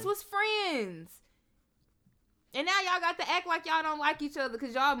They niggas do. was friends. And now y'all got to act like y'all don't like each other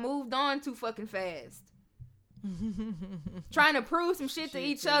because y'all moved on too fucking fast. Trying to prove some shit to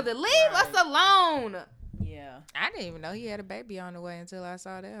each other. Leave us alone. Yeah. I didn't even know he had a baby on the way until I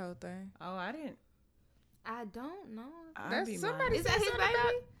saw that whole thing. Oh, I didn't. I don't know. That's somebody. Is that his baby?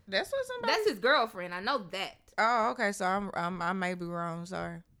 That's what somebody. That's his girlfriend. I know that. Oh, okay. So I may be wrong.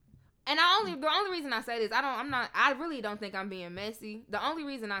 Sorry. And the only reason I say this, I really don't think I'm being messy. The only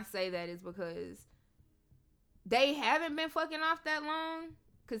reason I say that is because they haven't been fucking off that long.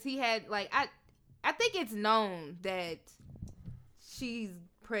 Cause he had I think it's known that she's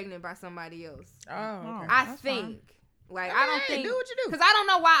pregnant by somebody else. Oh, okay. I That's think. fine. Like, I I mean, don't hey, think. do what you do. Because I don't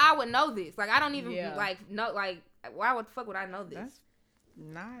know why I would know this. Like, I don't even, Yeah. know, why the fuck would I know this? That's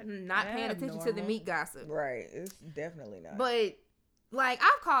Not paying attention to the meat gossip. Right. It's definitely not. But,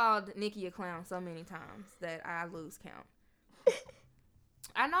 I've called Nikki a clown so many times that I lose count.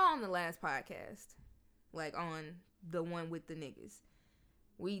 I know on the last podcast, on the one with the niggas,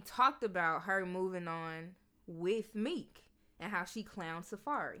 we talked about her moving on with Meek and how she clowned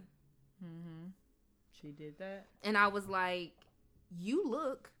Safari. Mm-hmm. She did that. And I was like, you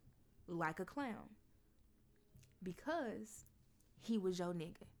look like a clown. Because he was your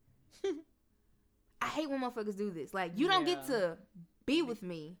nigga. I hate when motherfuckers do this. Like, you don't get to be with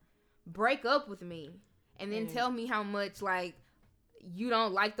me, break up with me, and then tell me how much, you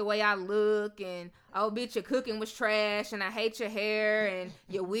don't like the way I look, and, oh, bitch, your cooking was trash, and I hate your hair, and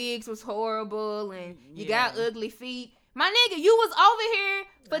your wigs was horrible, and you got ugly feet. My nigga, you was over here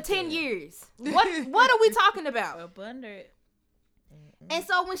for 10 years. What are we talking about? Up under it. And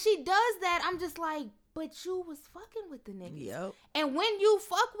so when she does that, I'm just like, but you was fucking with the niggas. Yep. And when you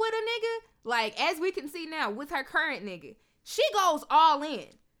fuck with a nigga, as we can see now with her current nigga, she goes all in.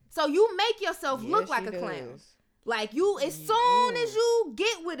 So you make yourself look like a clown. Like, you, as soon as you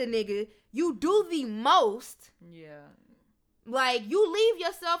get with a nigga, you do the most. Yeah. Like, you leave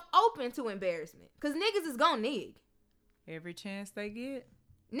yourself open to embarrassment. Because niggas is gonna nig. Every chance they get.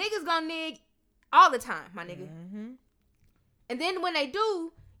 Niggas gonna nig all the time, my nigga. Mm-hmm. And then when they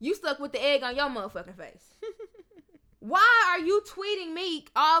do, you stuck with the egg on your motherfucking face. Why are you tweeting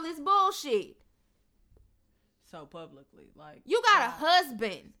Meek all this bullshit? So publicly, you got a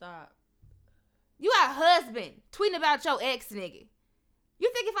husband. Stop. You got a husband tweeting about your ex nigga.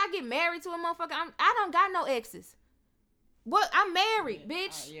 You think if I get married to a motherfucker, I don't got no exes. What? I'm married,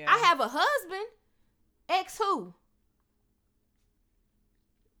 bitch. Yeah. I have a husband. Ex who?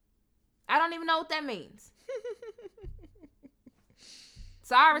 I don't even know what that means.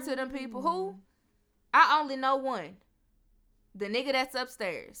 Sorry to them people. Who? I only know one. The nigga that's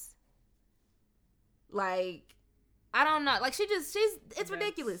upstairs. I don't know. It's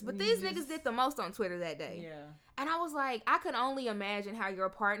ridiculous. But these niggas did the most on Twitter that day. Yeah. And I was like, I could only imagine how your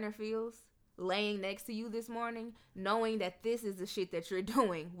partner feels laying next to you this morning, knowing that this is the shit that you're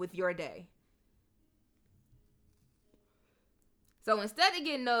doing with your day. So instead of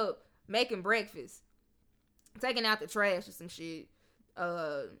getting up, making breakfast, taking out the trash or some shit,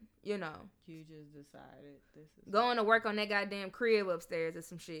 You just decided this is going to work on that goddamn crib upstairs or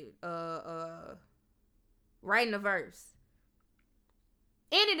some shit, writing a verse,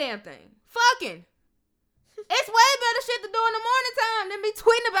 any damn thing, fucking. It's way better shit to do in the morning time than be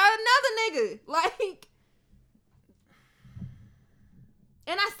tweeting about another nigga.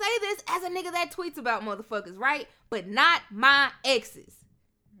 And I say this as a nigga that tweets about motherfuckers, right? But not my exes.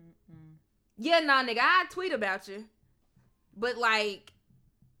 Mm-mm. Yeah, nah, nigga, I tweet about you. But,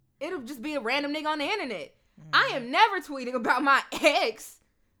 it'll just be a random nigga on the internet. Mm-hmm. I am never tweeting about my ex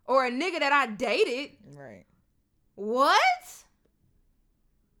or a nigga that I dated. Right. What?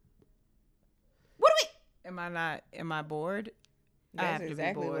 What do we... Am I bored? That's I have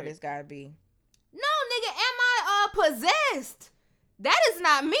exactly to be bored. what it's gotta be. No, nigga, am I possessed? That is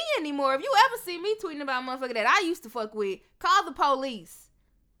not me anymore. If you ever see me tweeting about a motherfucker that I used to fuck with, call the police.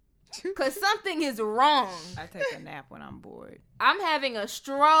 Because something is wrong. I take a nap when I'm bored. I'm having a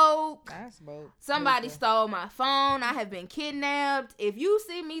stroke. I smoke. Somebody stole my phone. I have been kidnapped. If you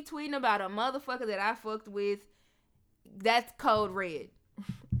see me tweeting about a motherfucker that I fucked with, that's code red.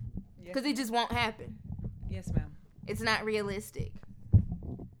 Because it just won't happen. Yes, ma'am. It's not realistic.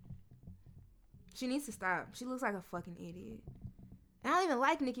 She needs to stop. She looks like a fucking idiot. I don't even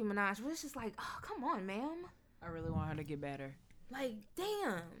like Nicki Minaj, but it's just like, oh, come on, ma'am. I really want her to get better.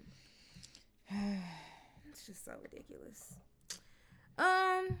 Damn. It's just so ridiculous.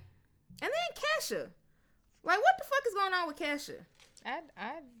 And then Kesha. What the fuck is going on with Kesha?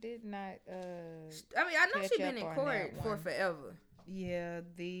 I did not. I know she's been in court for forever. Yeah,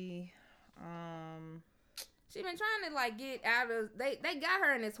 She been trying to like get out of. They got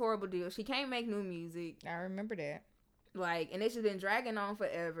her in this horrible deal. She can't make new music. I remember that. Like, and it's just been dragging on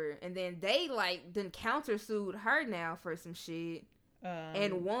forever. And then they like then countersued her now for some shit,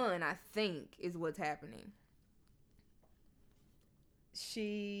 and won. I think is what's happening.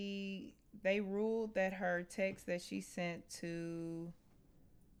 They ruled that her text that she sent to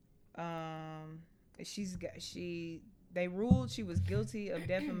they ruled she was guilty of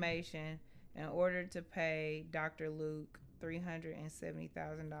defamation and ordered to pay Dr. Luke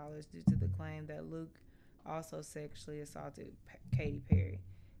 $370,000 due to the claim that Luke also sexually assaulted Katy Perry,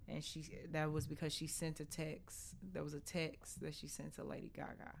 and that was because she sent a text. There was a text that she sent to Lady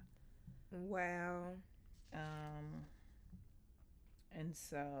Gaga. Wow. And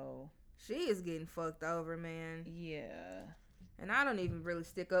so she is getting fucked over, man. Yeah. And I don't even really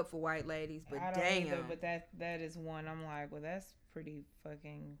stick up for white ladies, but I don't damn. either, but that is one I'm like, well, that's pretty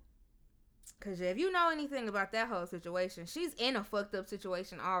fucking. Because if you know anything about that whole situation, she's in a fucked up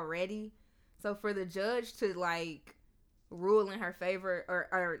situation already. So for the judge to like rule in her favor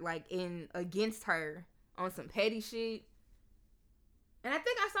or like in against her on some petty shit. And I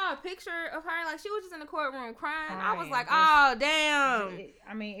think I saw a picture of her, like, she was just in the courtroom crying. I was like, oh, damn.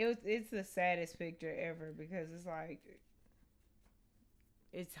 I mean, it's the saddest picture ever because it's like,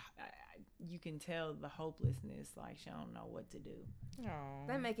 you can tell the hopelessness, like, she don't know what to do. Aww.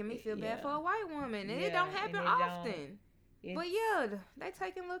 They making me feel bad for a white woman, and it don't happen often. But yeah, they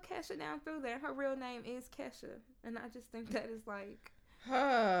taking little Kesha down through there. Her real name is Kesha, and I just think that is like...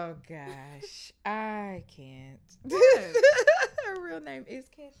 Oh, gosh. I can't. Her real name is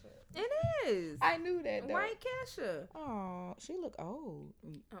Kesha. It is. I knew that, though. White Kesha. Oh, she look old.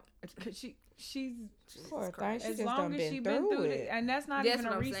 She's poor thing. She as just long as she's been through it. And that's not even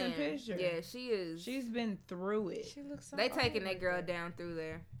a recent picture. Yeah, she is. She's been through it. She looks so They old taking that like girl down through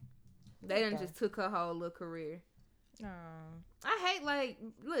there. They done just took her whole little career. Oh. I hate, like,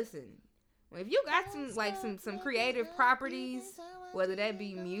 listen, if you got some creative properties, whether that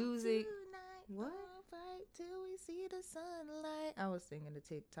be music, what? Till we see the sunlight. I was singing the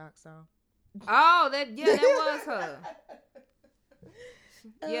TikTok song. Oh, that was her.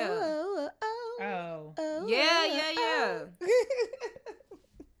 Yeah. Oh. Yeah.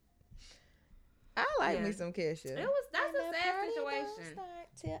 I like me some Kesha. That's a sad situation.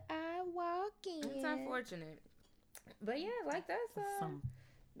 Till I walk in. It's unfortunate. But yeah, like that's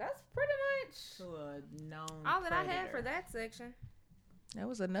pretty much all that I had for that section. That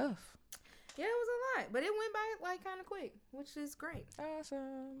was enough. Yeah, it was a lot, but it went by like kind of quick, which is great.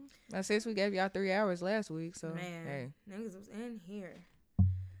 Awesome. Now, since we gave y'all 3 hours last week, so man, hey, niggas was in here.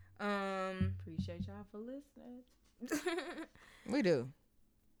 Appreciate y'all for listening. We do.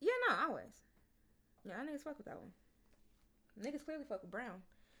 Yeah, no, always. Yeah, I niggas fuck with that one. Niggas clearly fuck with Brown.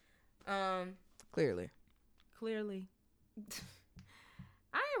 Clearly.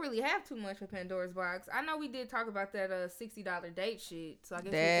 I didn't really have too much with Pandora's Box. I know we did talk about that $60 date shit, so I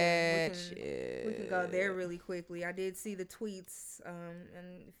guess we can go there really quickly. I did see the tweets,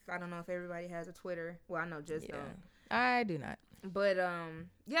 and I don't know if everybody has a Twitter. Well, I know just don't. I do not. But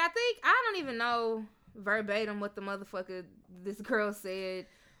yeah, I don't even know verbatim what the motherfucker this girl said,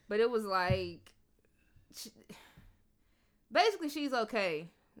 but it was like, basically she's okay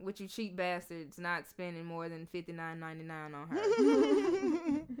with you cheap bastards not spending more than $59.99 on her.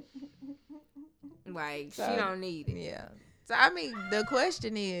 Like, she don't need it. Yeah. So I mean, the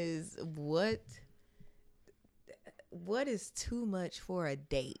question is, what is too much for a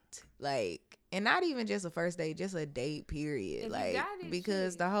date? Like, and not even just a first date, just a date period. If like,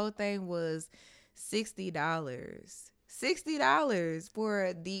 because shit. the whole thing was $60. $60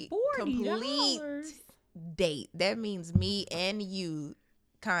 for the complete date. That means me and you,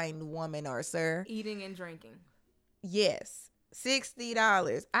 kind woman or sir, eating and drinking. Yes,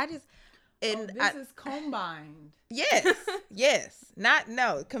 $60. This is combined. Yes, not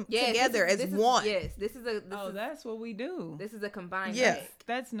no. Together as one. This is that's what we do. This is a combined. Yes, date.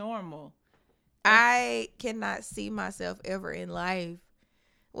 That's normal. I cannot see myself ever in life.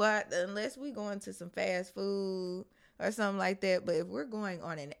 Well, unless we go into some fast food or something like that. But if we're going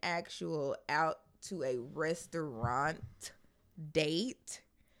on an actual out to a restaurant date,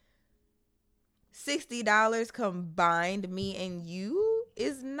 $60 combined, me and you,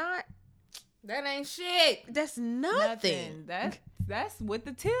 is not. That ain't shit. That's nothing. That's with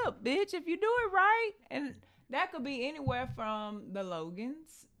the tip, bitch. If you do it right, and that could be anywhere from the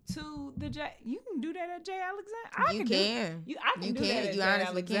Logans to the J. You can do that at J. Alexander. You can. I can do that at you J.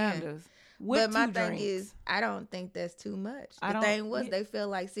 honestly Alexander's. can. But my thing is, I don't think that's too much. The thing was, they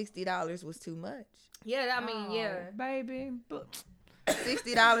felt like $60 was too much. Yeah, I mean, yeah, baby. But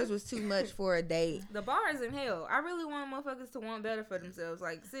 $60 was too much for a date. The bar is in hell. I really want motherfuckers to want better for themselves.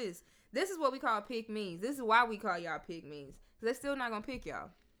 Like, sis, this is what we call pick me's. This is why we call y'all pick me's. They're still not gonna pick y'all.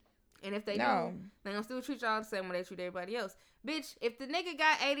 And if they do, they gonna still treat y'all the same way they treat everybody else. Bitch, if the nigga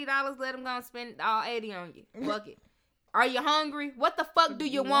got $80, let him go and spend all 80 on you. Fuck it. Are you hungry? What the fuck do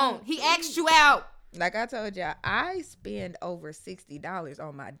you want? He asked you out. Like I told y'all, I spend over $60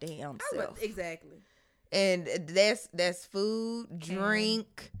 on my damn self. Exactly. And that's food,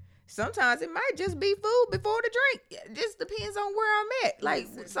 drink. Sometimes it might just be food before the drink. It just depends on where I'm at. Like,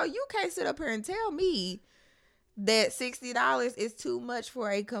 so you can't sit up here and tell me that $60 is too much for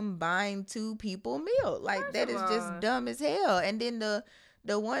a combined 2 people meal. Like, that is just dumb as hell. And then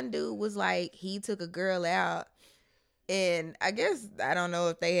the one dude was like, he took a girl out. And I guess, I don't know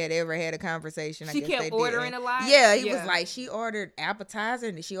if they had ever had a conversation. She kept ordering a lot? Yeah, he was like, she ordered appetizer,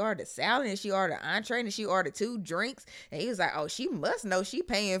 and she ordered salad, and she ordered entree, and she ordered 2 drinks. And he was like, oh, she must know she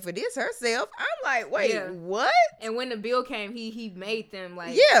paying for this herself. I'm like, wait, what? And when the bill came, he made them,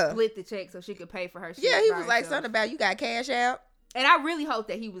 like, split the check so she could pay for her shit. Yeah, he was like, something about, you got cash out? And I really hope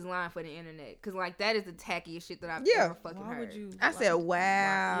that he was lying for the internet. Because, like, that is the tackiest shit that I've ever fucking heard. I said,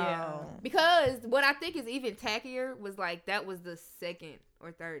 wow. Yeah. Because what I think is even tackier was, like, that was the 2nd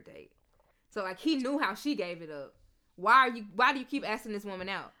or 3rd date. So, like, he knew how she gave it up. Why do you keep asking this woman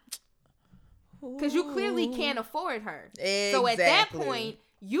out? Because you clearly can't afford her. Exactly. So, at that point,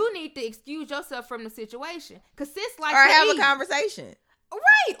 you need to excuse yourself from the situation. Because sis like or have a conversation.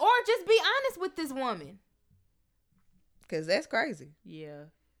 Right. Or just be honest with this woman. Cause that's crazy. Yeah.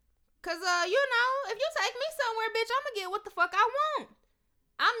 Cause you know, if you take me somewhere, bitch, I'm gonna get what the fuck I want.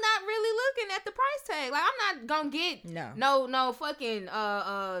 I'm not really looking at the price tag. Like, I'm not gonna get no fucking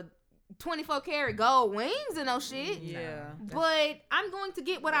 24 karat gold wings and no shit. Yeah. But I'm going to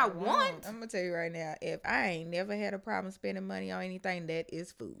get what I want. I'm gonna tell you right now, if I ain't never had a problem spending money on anything, that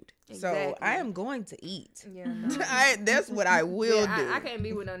is food. Exactly. So I am going to eat. Yeah, no. That's what I will do. I can't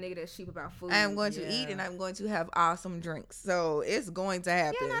be with no nigga that's cheap about food. I am going to eat, and I'm going to have awesome drinks. So it's going to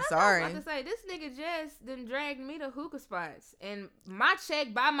happen. Yeah, Sorry. I was about to say, this nigga just done dragged me to hookah spots, and my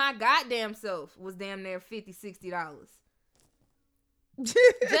check by my goddamn self was damn near $50-$60.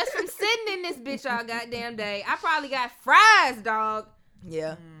 Just from sitting in this bitch all goddamn day. I probably got fries, dog.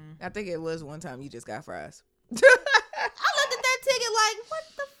 Yeah. I think it was one time you just got fries. I looked at that ticket like, what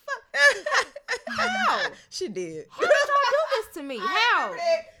the fuck? How? She did. How did y'all do this to me? How?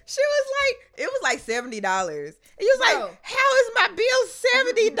 She was like, it was like $70. And you was like, how is my bill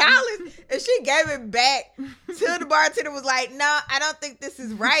 $70? And she gave it back to the bartender, was like, no, I don't think this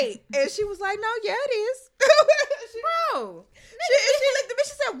is right. And she was like, no, yeah, it is. Bro. She looked at me,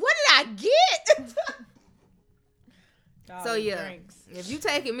 she said, what did I get? So yeah, if you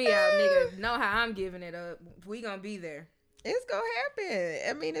taking me out, nigga, know how I'm giving it up. We gonna be there. It's gonna happen.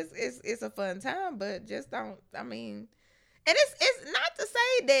 I mean, it's a fun time, but just don't. I mean, and it's not to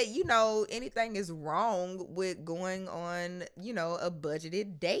say that, you know, anything is wrong with going on, you know, a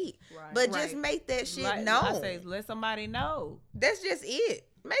budgeted date, but just make that shit known. I say, let somebody know. That's just it.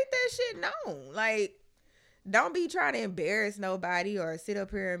 Make that shit known. Like, don't be trying to embarrass nobody or sit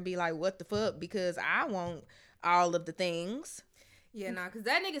up here and be like, what the fuck? Because I want all of the things. Yeah, nah, because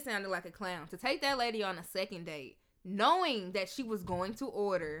that nigga sounded like a clown. To take that lady on a second date, knowing that she was going to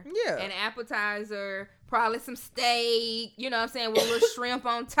order an appetizer, probably some steak, you know what I'm saying, with a little shrimp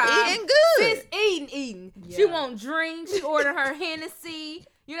on top. Eating good. Sis eating. Yeah. She won't drink. She ordered her Hennessy.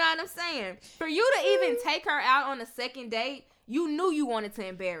 You know what I'm saying? For you to even take her out on a second date, you knew you wanted to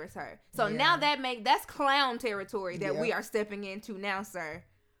embarrass her. So now that's clown territory that we are stepping into now, sir.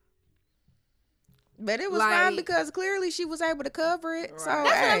 But it was fine because clearly she was able to cover it. Right. So that's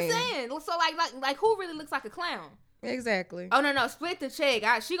what I'm saying. So like who really looks like a clown? Exactly. Oh no, split the check.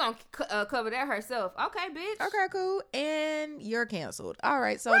 She gonna cover that herself. Okay, bitch. Okay, cool. And you're canceled. All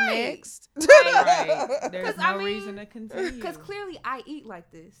right. So next. Right. There's no reason to continue. Because clearly I eat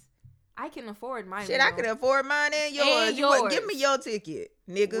like this. I can afford mine. Shit, I can afford mine and yours. Give me your ticket,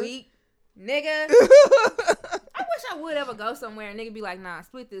 nigga. Nigga. I wish I would ever go somewhere and nigga be like, nah,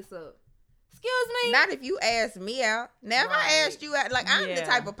 split this up. Excuse me? Not if you ask me out. Now, if I asked you out, like, I'm the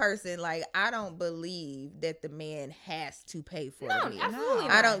type of person, like, I don't believe that the man has to pay for a meal. Absolutely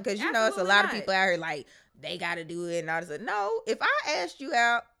not. I don't, because, you know, it's a lot of people out here, like, they got to do it and all this. No, if I asked you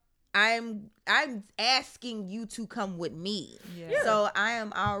out, I'm asking you to come with me. Yeah. So I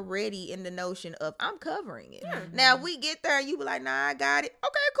am already in the notion of I'm covering it. Yeah. Now if we get there and you be like, nah, I got it.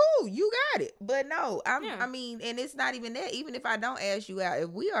 Okay, cool. You got it. But no, I mean, and it's not even that. Even if I don't ask you out, if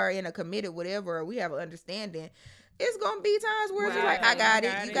we are in a committed whatever, or we have an understanding, it's gonna be times where it's like, I got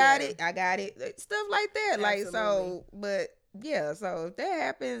it, you got it, I got it. Stuff like that. Absolutely. Like, so, but yeah, so if that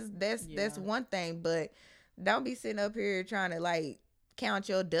happens, that's one thing. But don't be sitting up here trying to like count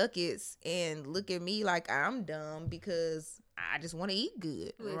your ducats and look at me like I'm dumb because I just want to eat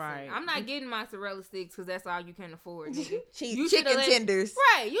good. Listen, Right. I'm not getting mozzarella sticks because that's all you can afford, nigga. Chicken tenders.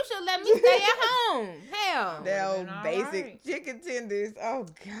 Right. You should let me stay at home. Hell. That old been all basic right. chicken tenders. Oh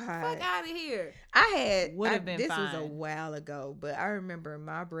God. Fuck out of here. Would have been this was a fine. while ago, but I remember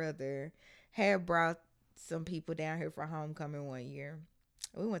my brother had brought some people down here for homecoming one year.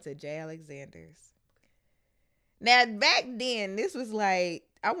 We went to J. Alexander's. Now back then, this was like,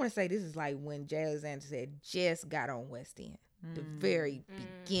 I want to say this is like when J. Alexander's had just got on West End. The very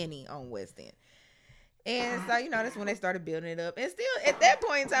beginning on West End. And so, that's when they started building it up. And still, at that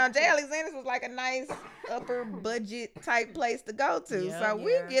point in time, J. Alexander's was like a nice upper budget type place to go to. Yeah, so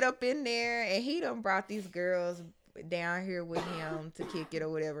we get up in there, and he done brought these girls down here with him to kick it or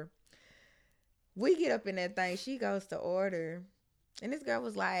whatever. We get up in that thing. She goes to order. And this girl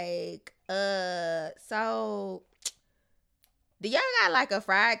was like, so, do y'all got like a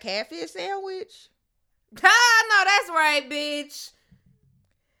fried catfish sandwich? Ah, no, that's right, bitch.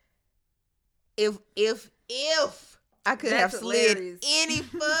 If I could That's have slid hilarious. any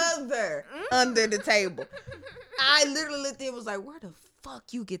further under the table, I literally looked there and was like, where the fuck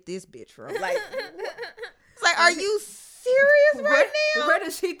you get this bitch from? Like, it's like, are you serious right now? Where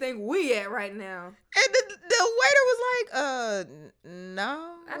does she think we at right now? And the waiter was like,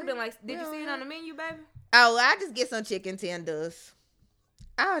 no. I'd have been like, did you see it on the menu, baby? Oh, I just get some chicken tenders.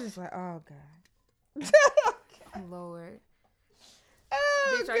 I was just like, oh God. Lord.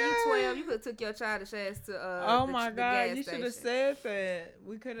 Oh, Bitch, are you God. 12? You could have took your childish ass to Oh the, my the God, gas you should have station. said that.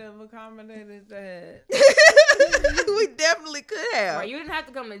 We could have accommodated that. We definitely could have. Right, you didn't have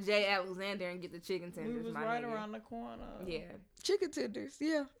to come to J. Alexander and get the chicken tenders. We was my right nigga. around the corner. Yeah. Chicken tenders.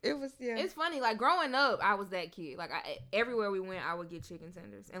 Yeah, it was, yeah. It's funny, like growing up, I was that kid. Like everywhere we went, I would get chicken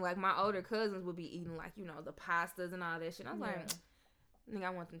tenders, and like my older cousins would be eating like the pastas and all that shit. I was like, nigga, I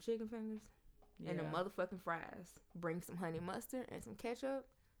want them chicken fingers and the motherfucking fries. Bring some honey mustard and some ketchup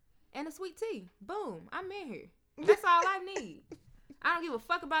and a sweet tea. Boom, I'm in here. That's all I need. I don't give a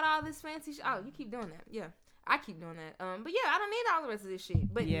fuck about all this fancy shit. Oh, you keep doing that. Yeah, I keep doing that. But yeah, I don't need all the rest of this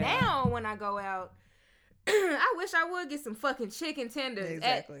shit. But now when I go out, I wish I would get some fucking chicken tenders.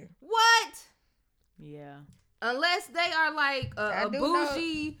 Exactly. What? Yeah. Unless they are like a do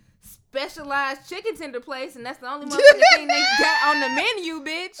bougie, specialized chicken tender place, and that's the only motherfucking thing they got on the menu,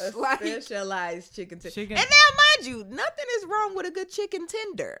 bitch. A Like, specialized chicken tender. Chicken- And now, mind you, nothing is wrong with a good chicken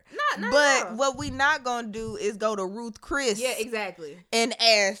tender. not But at all. what we not gonna do is go to Ruth Chris Yeah, exactly. and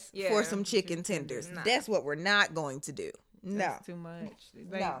ask Yeah. for some chicken tenders. Nah. That's what we're not going to do. No. That's too much.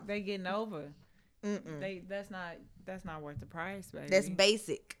 They getting over. Mm-mm. That's not worth the price, baby. That's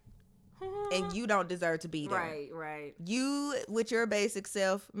basic. And you don't deserve to be there. Right. You, with your basic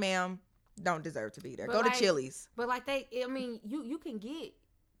self, ma'am, don't deserve to be there. But Go like- to Chili's. But like you can get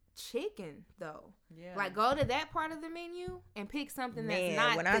chicken though. Yeah. Like go to that part of the menu and pick something Man, that's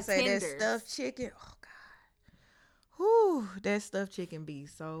not when the I say tenders. that stuffed chicken, oh God. Whew, that stuffed chicken be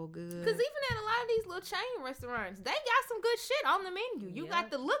so good. Because even at a lot of these little chain restaurants, they got some good shit on the menu. You got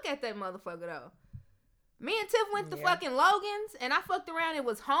to look at that motherfucker though. Me and Tiff went to fucking Logan's, and I fucked around and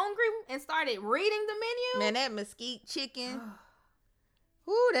was hungry and started reading the menu. Man, that mesquite chicken.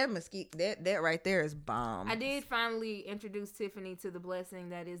 Ooh, that mesquite, that right there is bomb. I did finally introduce Tiffany to the blessing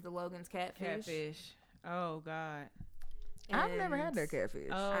that is the Logan's catfish. Oh God. I've never had And their catfish.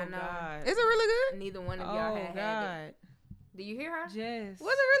 Oh I know. God. Is it really good? Neither one of y'all Oh had it. God. Do you hear her? Yes.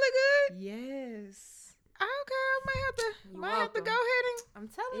 Was it really good? Yes. Okay, I might have to welcome. go ahead I'm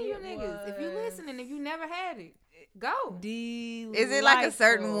telling you It niggas, if you was- listening, if you never had it, go. and. Is it like a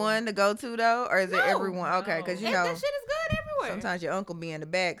certain one to go to though, or is it No, everyone? Okay, no. because you That know shit is good everywhere. sometimes your uncle be in the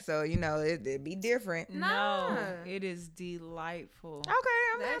back, so it'd be different. Nah. No, it is delightful. Okay,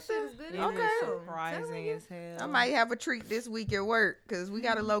 I'm gonna That have shit is to. good It as is Okay. hell. surprising Telling you. as hell. I might have a treat this week at work because we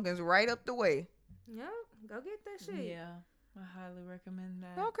got a Logan's right up the way. Yep, go get that shit. Yeah, I highly recommend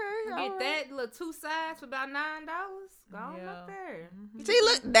that. Okay, Get all right. that little 2 sides for about $9. Go on Yeah. up there. Mhm. See,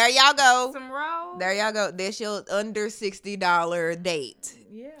 look, there y'all go. Some rolls. There y'all go. That's your under $60 date.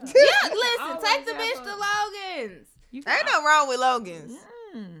 Yeah. Yeah, listen, Always take the have bitch a- to Logan's. You Ain't no wrong with Logan's.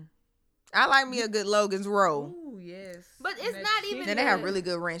 Mm. I like me a good Logan's roll. Ooh, yes. But it's That not even chicken- Then they have really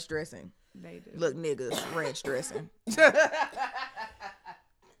good ranch dressing. They do. Look, niggas, ranch dressing.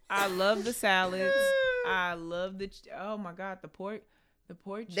 I love the salads. I love the. Oh my God, the The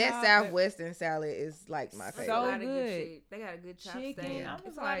pork chop. That Southwestern salad is like my favorite. So a lot of good. shit. They got a good chop Chicken. stand. I was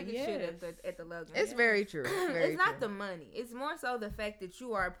It's a lot of good like, shit at the Logan. It's very true. Very It's not true. the money. It's more so the fact that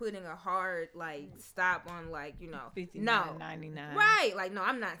you are putting a hard stop on $59.99. right. Like no,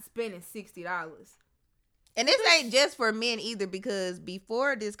 I'm not spending $60. And this ain't just for men either, because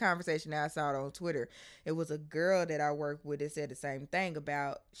before this conversation that I saw it on Twitter, it was a girl that I work with that said the same thing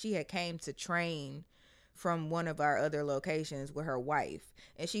about she had came to train from one of our other locations with her wife.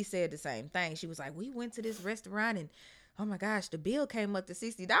 And she said the same thing. She was like, we went to this restaurant and oh my gosh, the bill came up to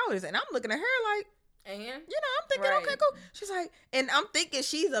 $60. And I'm looking at her like, And I'm thinking, Right. okay, cool. She's like, and I'm thinking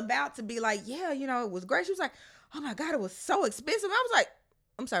she's about to be like, yeah, it was great. She was like, oh my God, it was so expensive. I was like,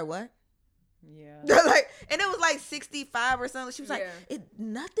 I'm sorry, what? Yeah. And it was like 65 or something. She was like, Yeah.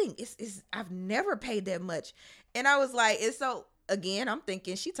 nothing. It's I've never paid that much. And I was like, it's so, again, I'm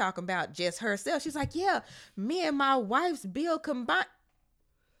thinking she talking about just herself. She's like, yeah, me and my wife's bill combined.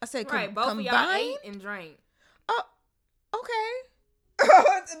 I said, right, both combined? of y'all ate and drank. Oh, okay.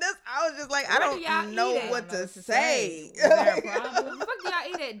 I was just like, I Where do y'all don't know eat at? what to say. Is there a problem? The fuck do y'all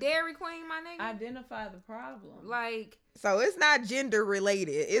eat at Dairy Queen, my nigga? Identify the problem. Like, So it's not gender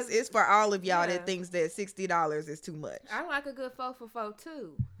related. It's for all of y'all Yeah. that thinks that $60 is too much. I like a good 4 for 4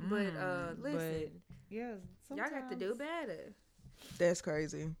 too. But listen, Yeah, y'all got to do better. That's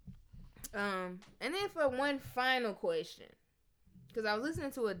crazy. And then for one final question, because I was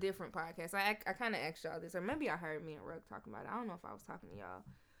listening to a different podcast. I kind of asked y'all this, or maybe I heard me and Rugg talking about it. I don't know if I was talking to y'all.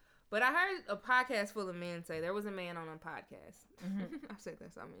 But I heard a podcast full of men say there was a man on a podcast. Mm-hmm. I've said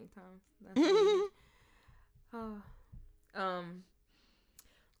that so many times.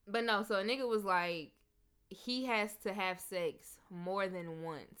 But no, so a nigga was like, he has to have sex more than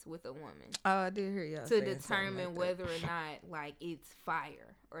once with a woman Oh, I did hear y'all to saying determine something like whether or not like it's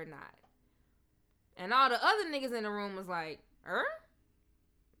fire or not. And all the other niggas in the room was like,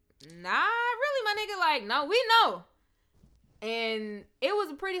 Nah, really, my nigga, like, no, we know. And it was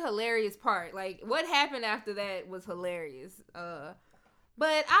a pretty hilarious part. Like, what happened after that was hilarious. But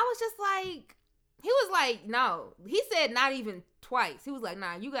I was just like, he was like, no. He said not even twice. He was like,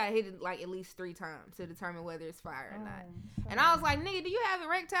 nah, you gotta hit it like at least 3 times to determine whether it's fire or not. And I was like, nigga, do you have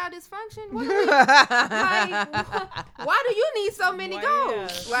erectile dysfunction? What do you, why do you need so many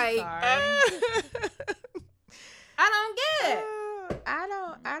goals? Like, I don't get it. I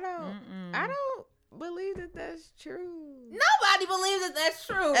don't believe that that's true. Nobody believes that that's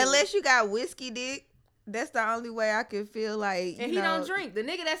true. Unless you got whiskey dick. That's the only way I could feel like, and he don't drink. The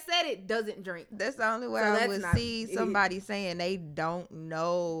nigga that said it doesn't drink. That's the only way So I that's would not see it. somebody saying they don't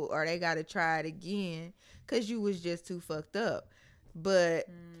know or they got to try it again because you was just too fucked up. But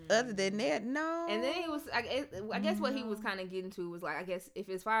other than that, no. And then he was, I guess what he was kind of getting to was like, I guess if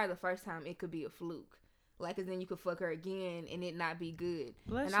it's fire the first time, it could be a fluke. Like, cause then you could fuck her again and it not be good.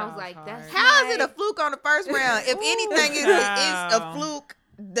 Bless and I was y'all's like, heart. that's How is it a fluke on the first round? If anything, it's a fluke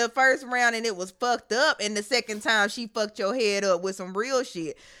the first round and it was fucked up, and the second time she fucked your head up with some real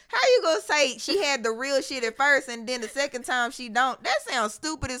shit. How you gonna say she had the real shit at first and then the second time she don't? That sounds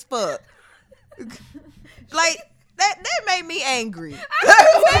stupid as fuck. Like that made me angry. It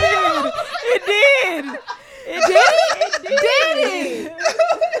did. It did.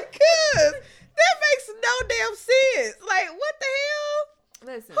 Because that makes no damn sense. Like, what the hell?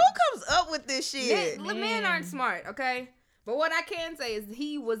 Listen, Who comes up with this shit? men aren't smart, okay? But what I can say is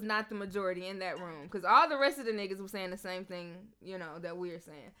he was not the majority in that room, because all the rest of the niggas were saying the same thing, that we're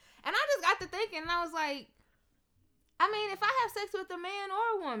saying. And I just got to thinking, and I was like, I mean, if I have sex with a man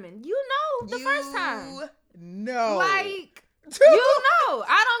or a woman, the first time. No. Like,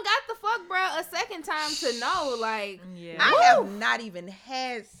 I don't got the fuck, bro, a second time to know, like. Yeah. I have not even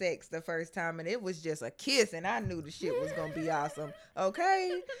had sex the first time, and it was just a kiss, and I knew the shit was gonna be awesome.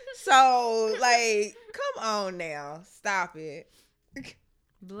 Okay, so like, come on now, stop it.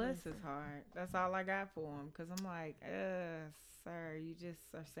 Bless his heart. That's all I got for him. Cause I'm like, sir, you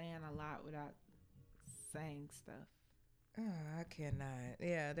just are saying a lot without saying stuff. Oh, I cannot.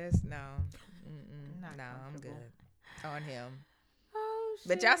 Yeah, that's no. Not No, I'm comfortable. good on him. Oh, shit.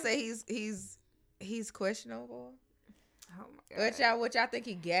 But y'all say he's questionable. Oh my God. What y'all think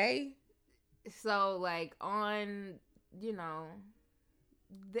he gay? So, like, on,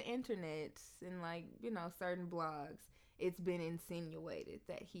 the internet and, like, certain blogs, it's been insinuated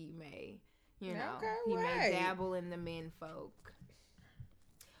that he may, he may dabble in the men folk.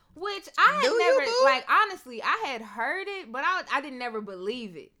 Which I had never, honestly, I had heard it, but I didn't never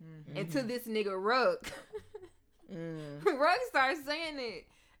believe it until this nigga Rugg. Rugg started saying it.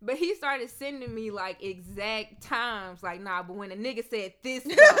 But he started sending me, like, exact times. Like, nah, but when a nigga said this,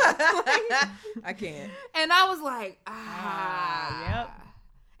 I can't. and I was like, Yep.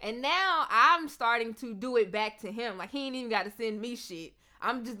 And now I'm starting to do it back to him. Like, he ain't even got to send me shit.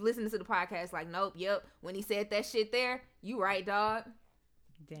 I'm just listening to the podcast like, nope, yep. When he said that shit there, you right, dog.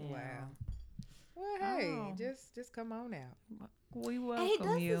 Damn. Wow. Well, hey, just come on out. We And he welcome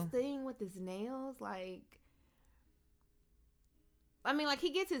does you. this thing with his nails, like, I mean, like,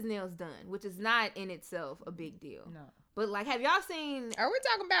 he gets his nails done, which is not in itself a big deal. No. But, like, have y'all seen... Are we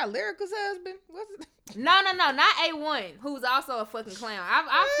talking about Lyrical's husband? What's it? No, not A1, who's also a fucking clown.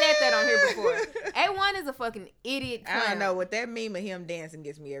 I've said that on here before. A1 is a fucking idiot clown. I don't know what that meme of him dancing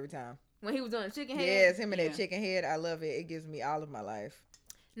gets me every time. When he was doing chicken head? Yes, him and that chicken head. I love it. It gives me all of my life.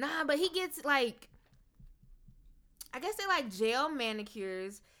 Nah, but he gets, like... I guess they like gel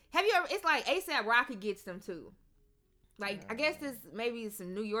manicures. Have you ever... It's like ASAP Rocky gets them, too. Like, I guess this maybe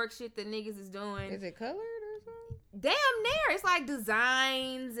some New York shit that niggas is doing. Is it colored or something? Damn near. It's like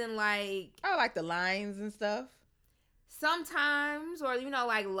designs and like... I like the lines and stuff. Sometimes, or, you know,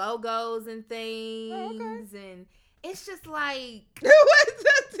 like logos and things. Oh, okay. And it's just like... What's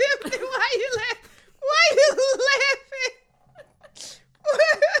up, Tiffany? Why you laughing? Why you laughing?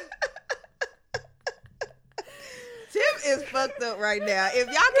 Tim is fucked up right now. If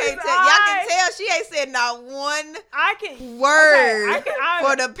y'all can't tell, y'all can tell she ain't said not one word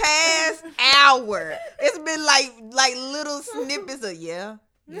for the past hour. It's been like little snippets of you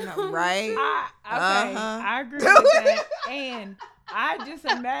know, right? I agree with that. And I just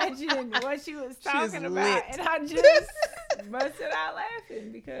imagined what she was talking about, lit. and I just busted out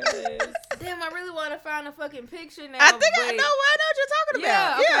laughing because Damn, I really want to find a fucking picture now. I think I know what you're talking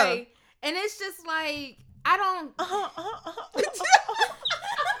about. Yeah, okay. And it's just like, I don't... I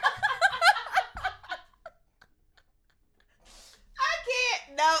can't.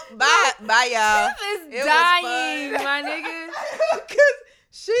 No. Bye, y'all. Tiff is dying, my nigga. Because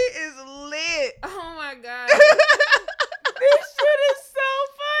she is lit. Oh, my God. this shit is so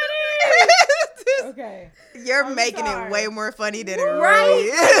funny. Okay. You're I'm making sorry. it way more funny than it Right? really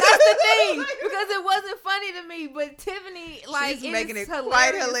is. That's the thing. Because it wasn't funny to me, but Tiffany, like, She's making it hilarious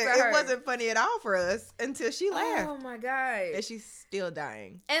quite to hilarious. her. It wasn't funny at all for us until she laughed. Oh, my God. And she's still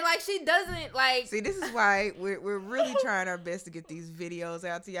dying. And, like, she doesn't, like... See, this is why we're really trying our best to get these videos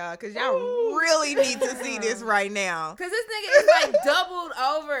out to y'all, because y'all really need to see this right now. Because this nigga is, like, doubled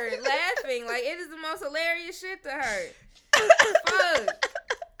over laughing. Like, it is the most hilarious shit to her. Fuck.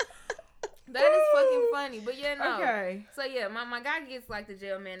 That is fucking funny. But, yeah, no. Okay. So, yeah, my guy gets, like, the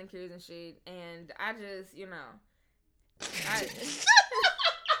gel manicures and shit. And I just, you know...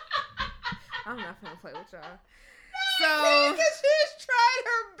 I'm not gonna play with y'all. So... Because she is trying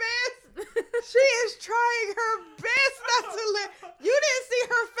her best. She is trying her best not to let... You didn't see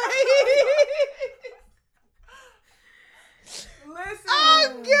her face. Listen.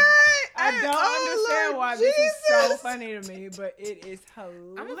 Oh, God. I don't understand Lord why Jesus. this is so funny to me, but it is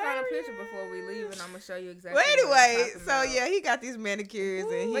hilarious. I'm gonna find a picture before we leave, and I'm gonna show you exactly. Well, what I'm anyway, talking so about. yeah, he got these manicures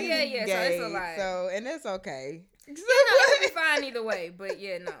and he's But yeah, so gay, it's a lot. so and that's okay. You know, it'll be fine either way. But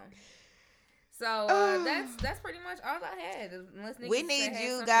yeah, no. So that's pretty much all I had. Unless niggas We need had you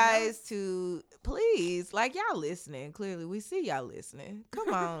something guys else. to please, like, y'all listening. Clearly, we see y'all listening.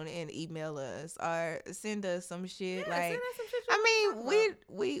 Come on and email us or send us some shit. Yeah, like, send us some shit you I wanna mean,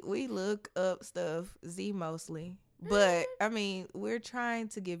 talk we look up stuff, Z mostly. But I mean, we're trying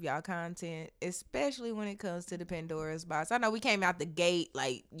to give y'all content, especially when it comes to the Pandora's box. I know we came out the gate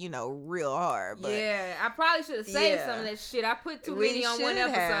like, you know, real hard, but yeah, I probably should have saved Yeah. some of that shit. I put too we many on one should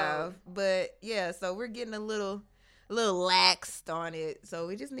episode. have. But yeah, so we're getting a little laxed on it. So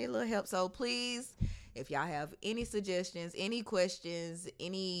we just need a little help. So please, if y'all have any suggestions, any questions,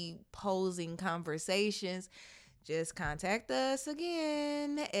 any posing conversations, just contact us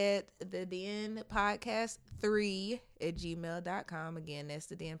again at the Den Podcast 3@gmail.com. Again, that's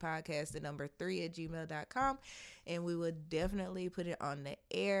the Den Podcast, the number 3@gmail.com. And we will definitely put it on the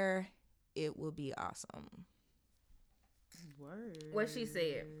air. It will be awesome. Word. What she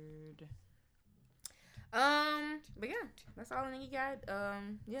said. But yeah, that's all a nigga got.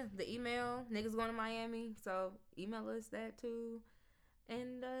 Yeah, the email, niggas going to Miami, so email us that too.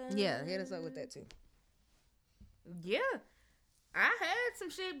 And Yeah, hit us up with that too. Yeah, I had some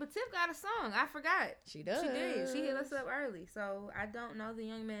shit, but Tiff got a song. I forgot. She does. She did. She hit us up early, so I don't know the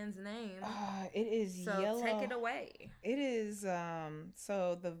young man's name. It is So yellow. take it away. It is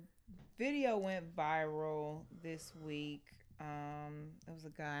so the video went viral this week. There was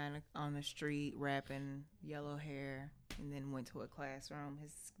a guy on the street rapping, yellow hair, and then went to a classroom.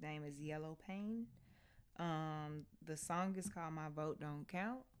 His name is Yellow Pain. The song is called My Vote Don't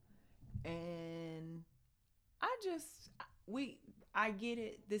Count. And I get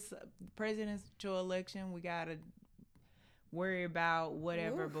it. This presidential election, we worry about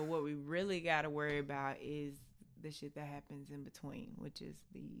whatever, but what we really got to worry about is the shit that happens in between, which is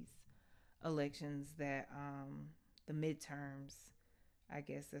these elections that, the midterms, I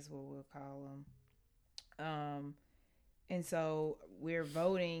guess that's what we'll call them. And so we're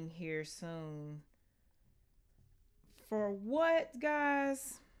voting here soon. For what,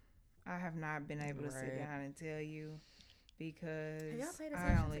 guys? I have not been able to sit down and tell you because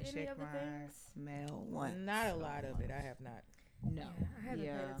I only check my mail once. Not a lot of it. I have not. No. Yeah, I haven't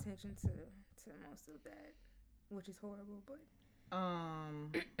paid attention to most of that, which is horrible, but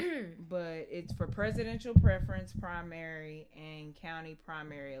but it's for presidential preference primary and county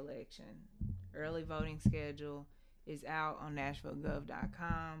primary election. Early voting schedule is out on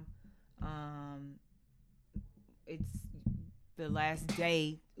NashvilleGov.com. It's the last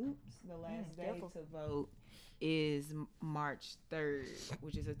day. The last day to vote is March 3rd,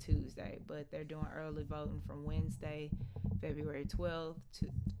 which is a Tuesday. But they're doing early voting from Wednesday, February 12th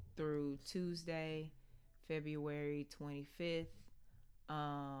through Tuesday, February 25th.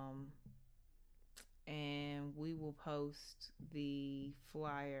 And we will post the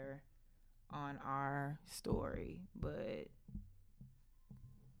flyer on our story. But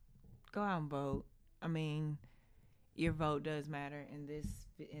go out and vote. I mean, your vote does matter, and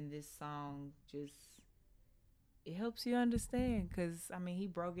this song just, it helps you understand, because I mean, he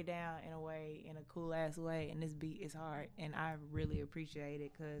broke it down in a cool ass way, and this beat is hard, and I really appreciate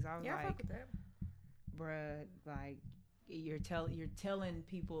it, because I was like, bruh, like you're telling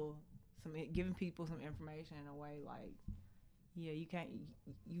people giving people some information in a way like, yeah,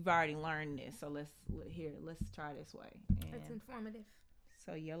 you've already learned this, so let's try this way. And it's informative.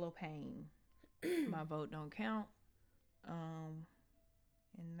 So Yellow Pain, My Vote Don't Count.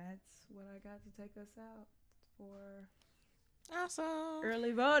 And that's what I got to take us out for awesome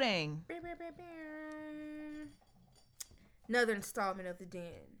early voting. Another installment of The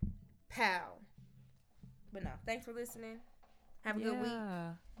Den. Pow. But no, thanks for listening. Have a good week.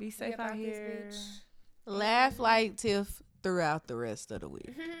 Be safe out here. Laugh like Tiff throughout the rest of the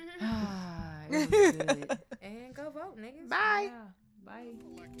week. It was good. And go vote, niggas. Bye. Yeah. Bye.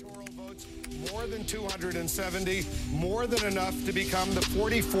 Electoral votes, more than 270, more than enough to become the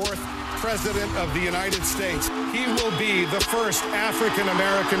 44th president of the United States. He will be the first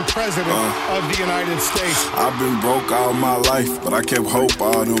African-American president of the United States. I've been broke all my life, but I kept hope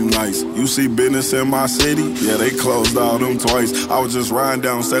all them nights. You see business in my city? Yeah, they closed all them twice. I was just riding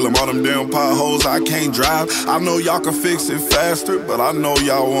down Salem, all them damn potholes I can't drive. I know y'all can fix it faster, but I know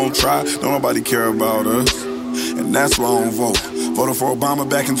y'all won't try. Don't nobody care about us, and that's why I don't vote. Voted for Obama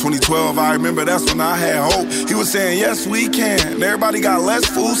back in 2012, I remember that's when I had hope. He was saying, yes, we can, and everybody got less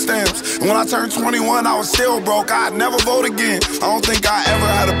food stamps. And when I turned 21, I was still broke, I'd never vote again. I don't think I ever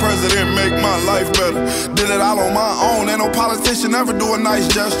had a president make my life better. Did it all on my own, ain't no politician ever do a nice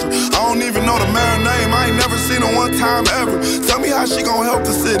gesture. I don't even know the mayor's name, I ain't never seen her one time ever. Tell me how she gonna help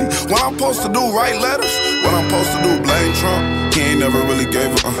the city. What I'm supposed to do, write letters? What I'm supposed to do, blame Trump? He ain't never really gave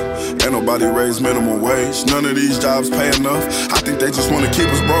a ain't nobody raised minimum wage. None of these jobs pay enough. I think they just wanna keep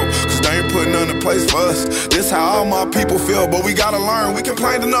us broke, cause they ain't putting none in place for us. This how all my people feel, but we gotta learn. We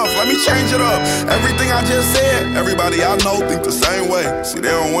complained enough, let me change it up. Everything I just said, everybody I know think the same way. See, they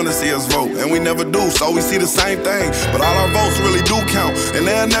don't wanna see us vote, and we never do, so we see the same thing. But all our votes really do count, and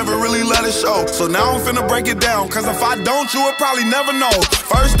they'll never really let it show. So now I'm finna break it down, cause if I don't, you would probably never know.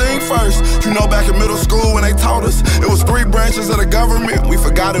 First thing first, you know back in middle school when they taught us, it was 3 branches of the government. We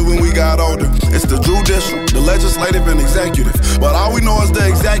forgot it when we got older. It's the judicial, the legislative, and executive. But all we know is the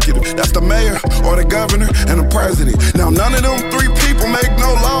executive. That's the mayor, or the governor, and the president. Now none of them 3 people make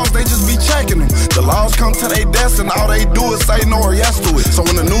no laws, they just be checking them. The laws come to their desk and all they do is say no or yes to it. So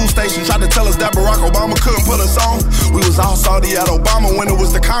when the news station tried to tell us that Barack Obama couldn't put us on, we was all salty at Obama when it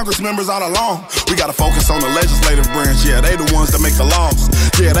was the Congress members all along. We gotta focus on the legislative branch, yeah, they the ones that make the laws.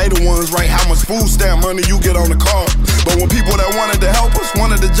 Yeah, they the ones write how much food stamp money you get on the card. But when people that wanted to help us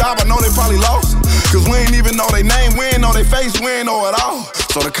wanted the job, I know they probably lost. Cause we ain't even know their name, we ain't know their face, we ain't know it all.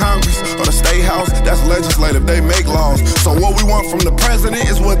 So the Congress or the State House, that's legislative, they make laws. So what we want from the president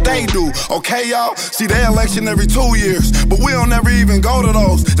is what they do, okay y'all? See, they election every 2 years, but we don't ever even go to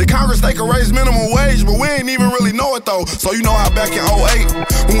those. The Congress, they can raise minimum wage, but we ain't even really know it though. So you know how back in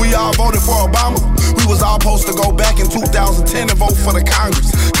 08, when we all voted for Obama, we was all y'all supposed to go back in 2010 and vote for the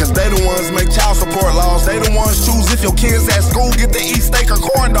Congress. Cause they the ones make child support laws. They the ones choose if your kids at school get to eat steak or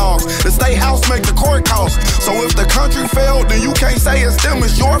corn dogs. The state house make the court costs. So if the country failed, then you can't say it's them,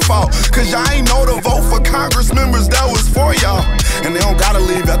 it's your fault. Cause y'all ain't know to vote for Congress members that was for y'all. And they don't gotta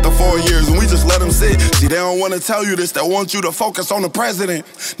leave after 4 years, and we just let them sit. See, they don't wanna tell you this, they want you to focus on the president.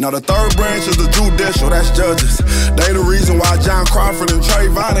 Now the third branch is the judicial, that's judges. They the reason why John Crawford and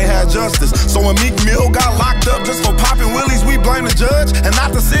Trayvon ain't had justice. So when Meek Mill got locked up just for popping willies, we blame the judge and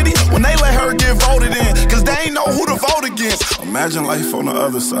not the city when they let her get voted in, cause they ain't know who to vote against. Imagine life on the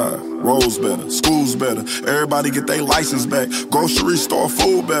other side. Roads better, schools better, everybody get their license back. Grocery store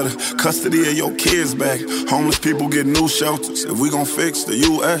food better, custody of your kids back. Homeless people get new shelters. If we gon' fix the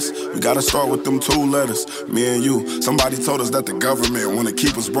U.S., we gotta start with them 2 letters. Me and you. Somebody told us that the government wanna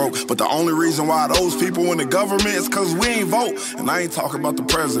keep us broke, but the only reason why those people in the government is cause we ain't vote. And I ain't talking about the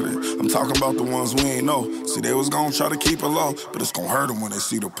president, I'm talking about the ones we ain't know. See, they was gonna try to keep it low, but it's gonna hurt them when they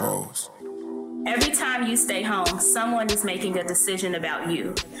see the pros. Every time you stay home, someone is making a decision about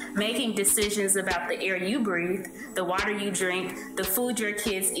you, making decisions about the air you breathe, the water you drink, the food your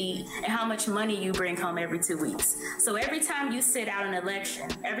kids eat, and how much money you bring home every 2 weeks. So every time you sit out an election,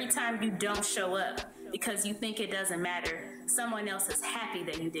 every time you don't show up because you think it doesn't matter, someone else is happy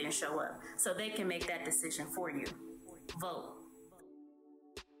that you didn't show up, so they can make that decision for you. Vote.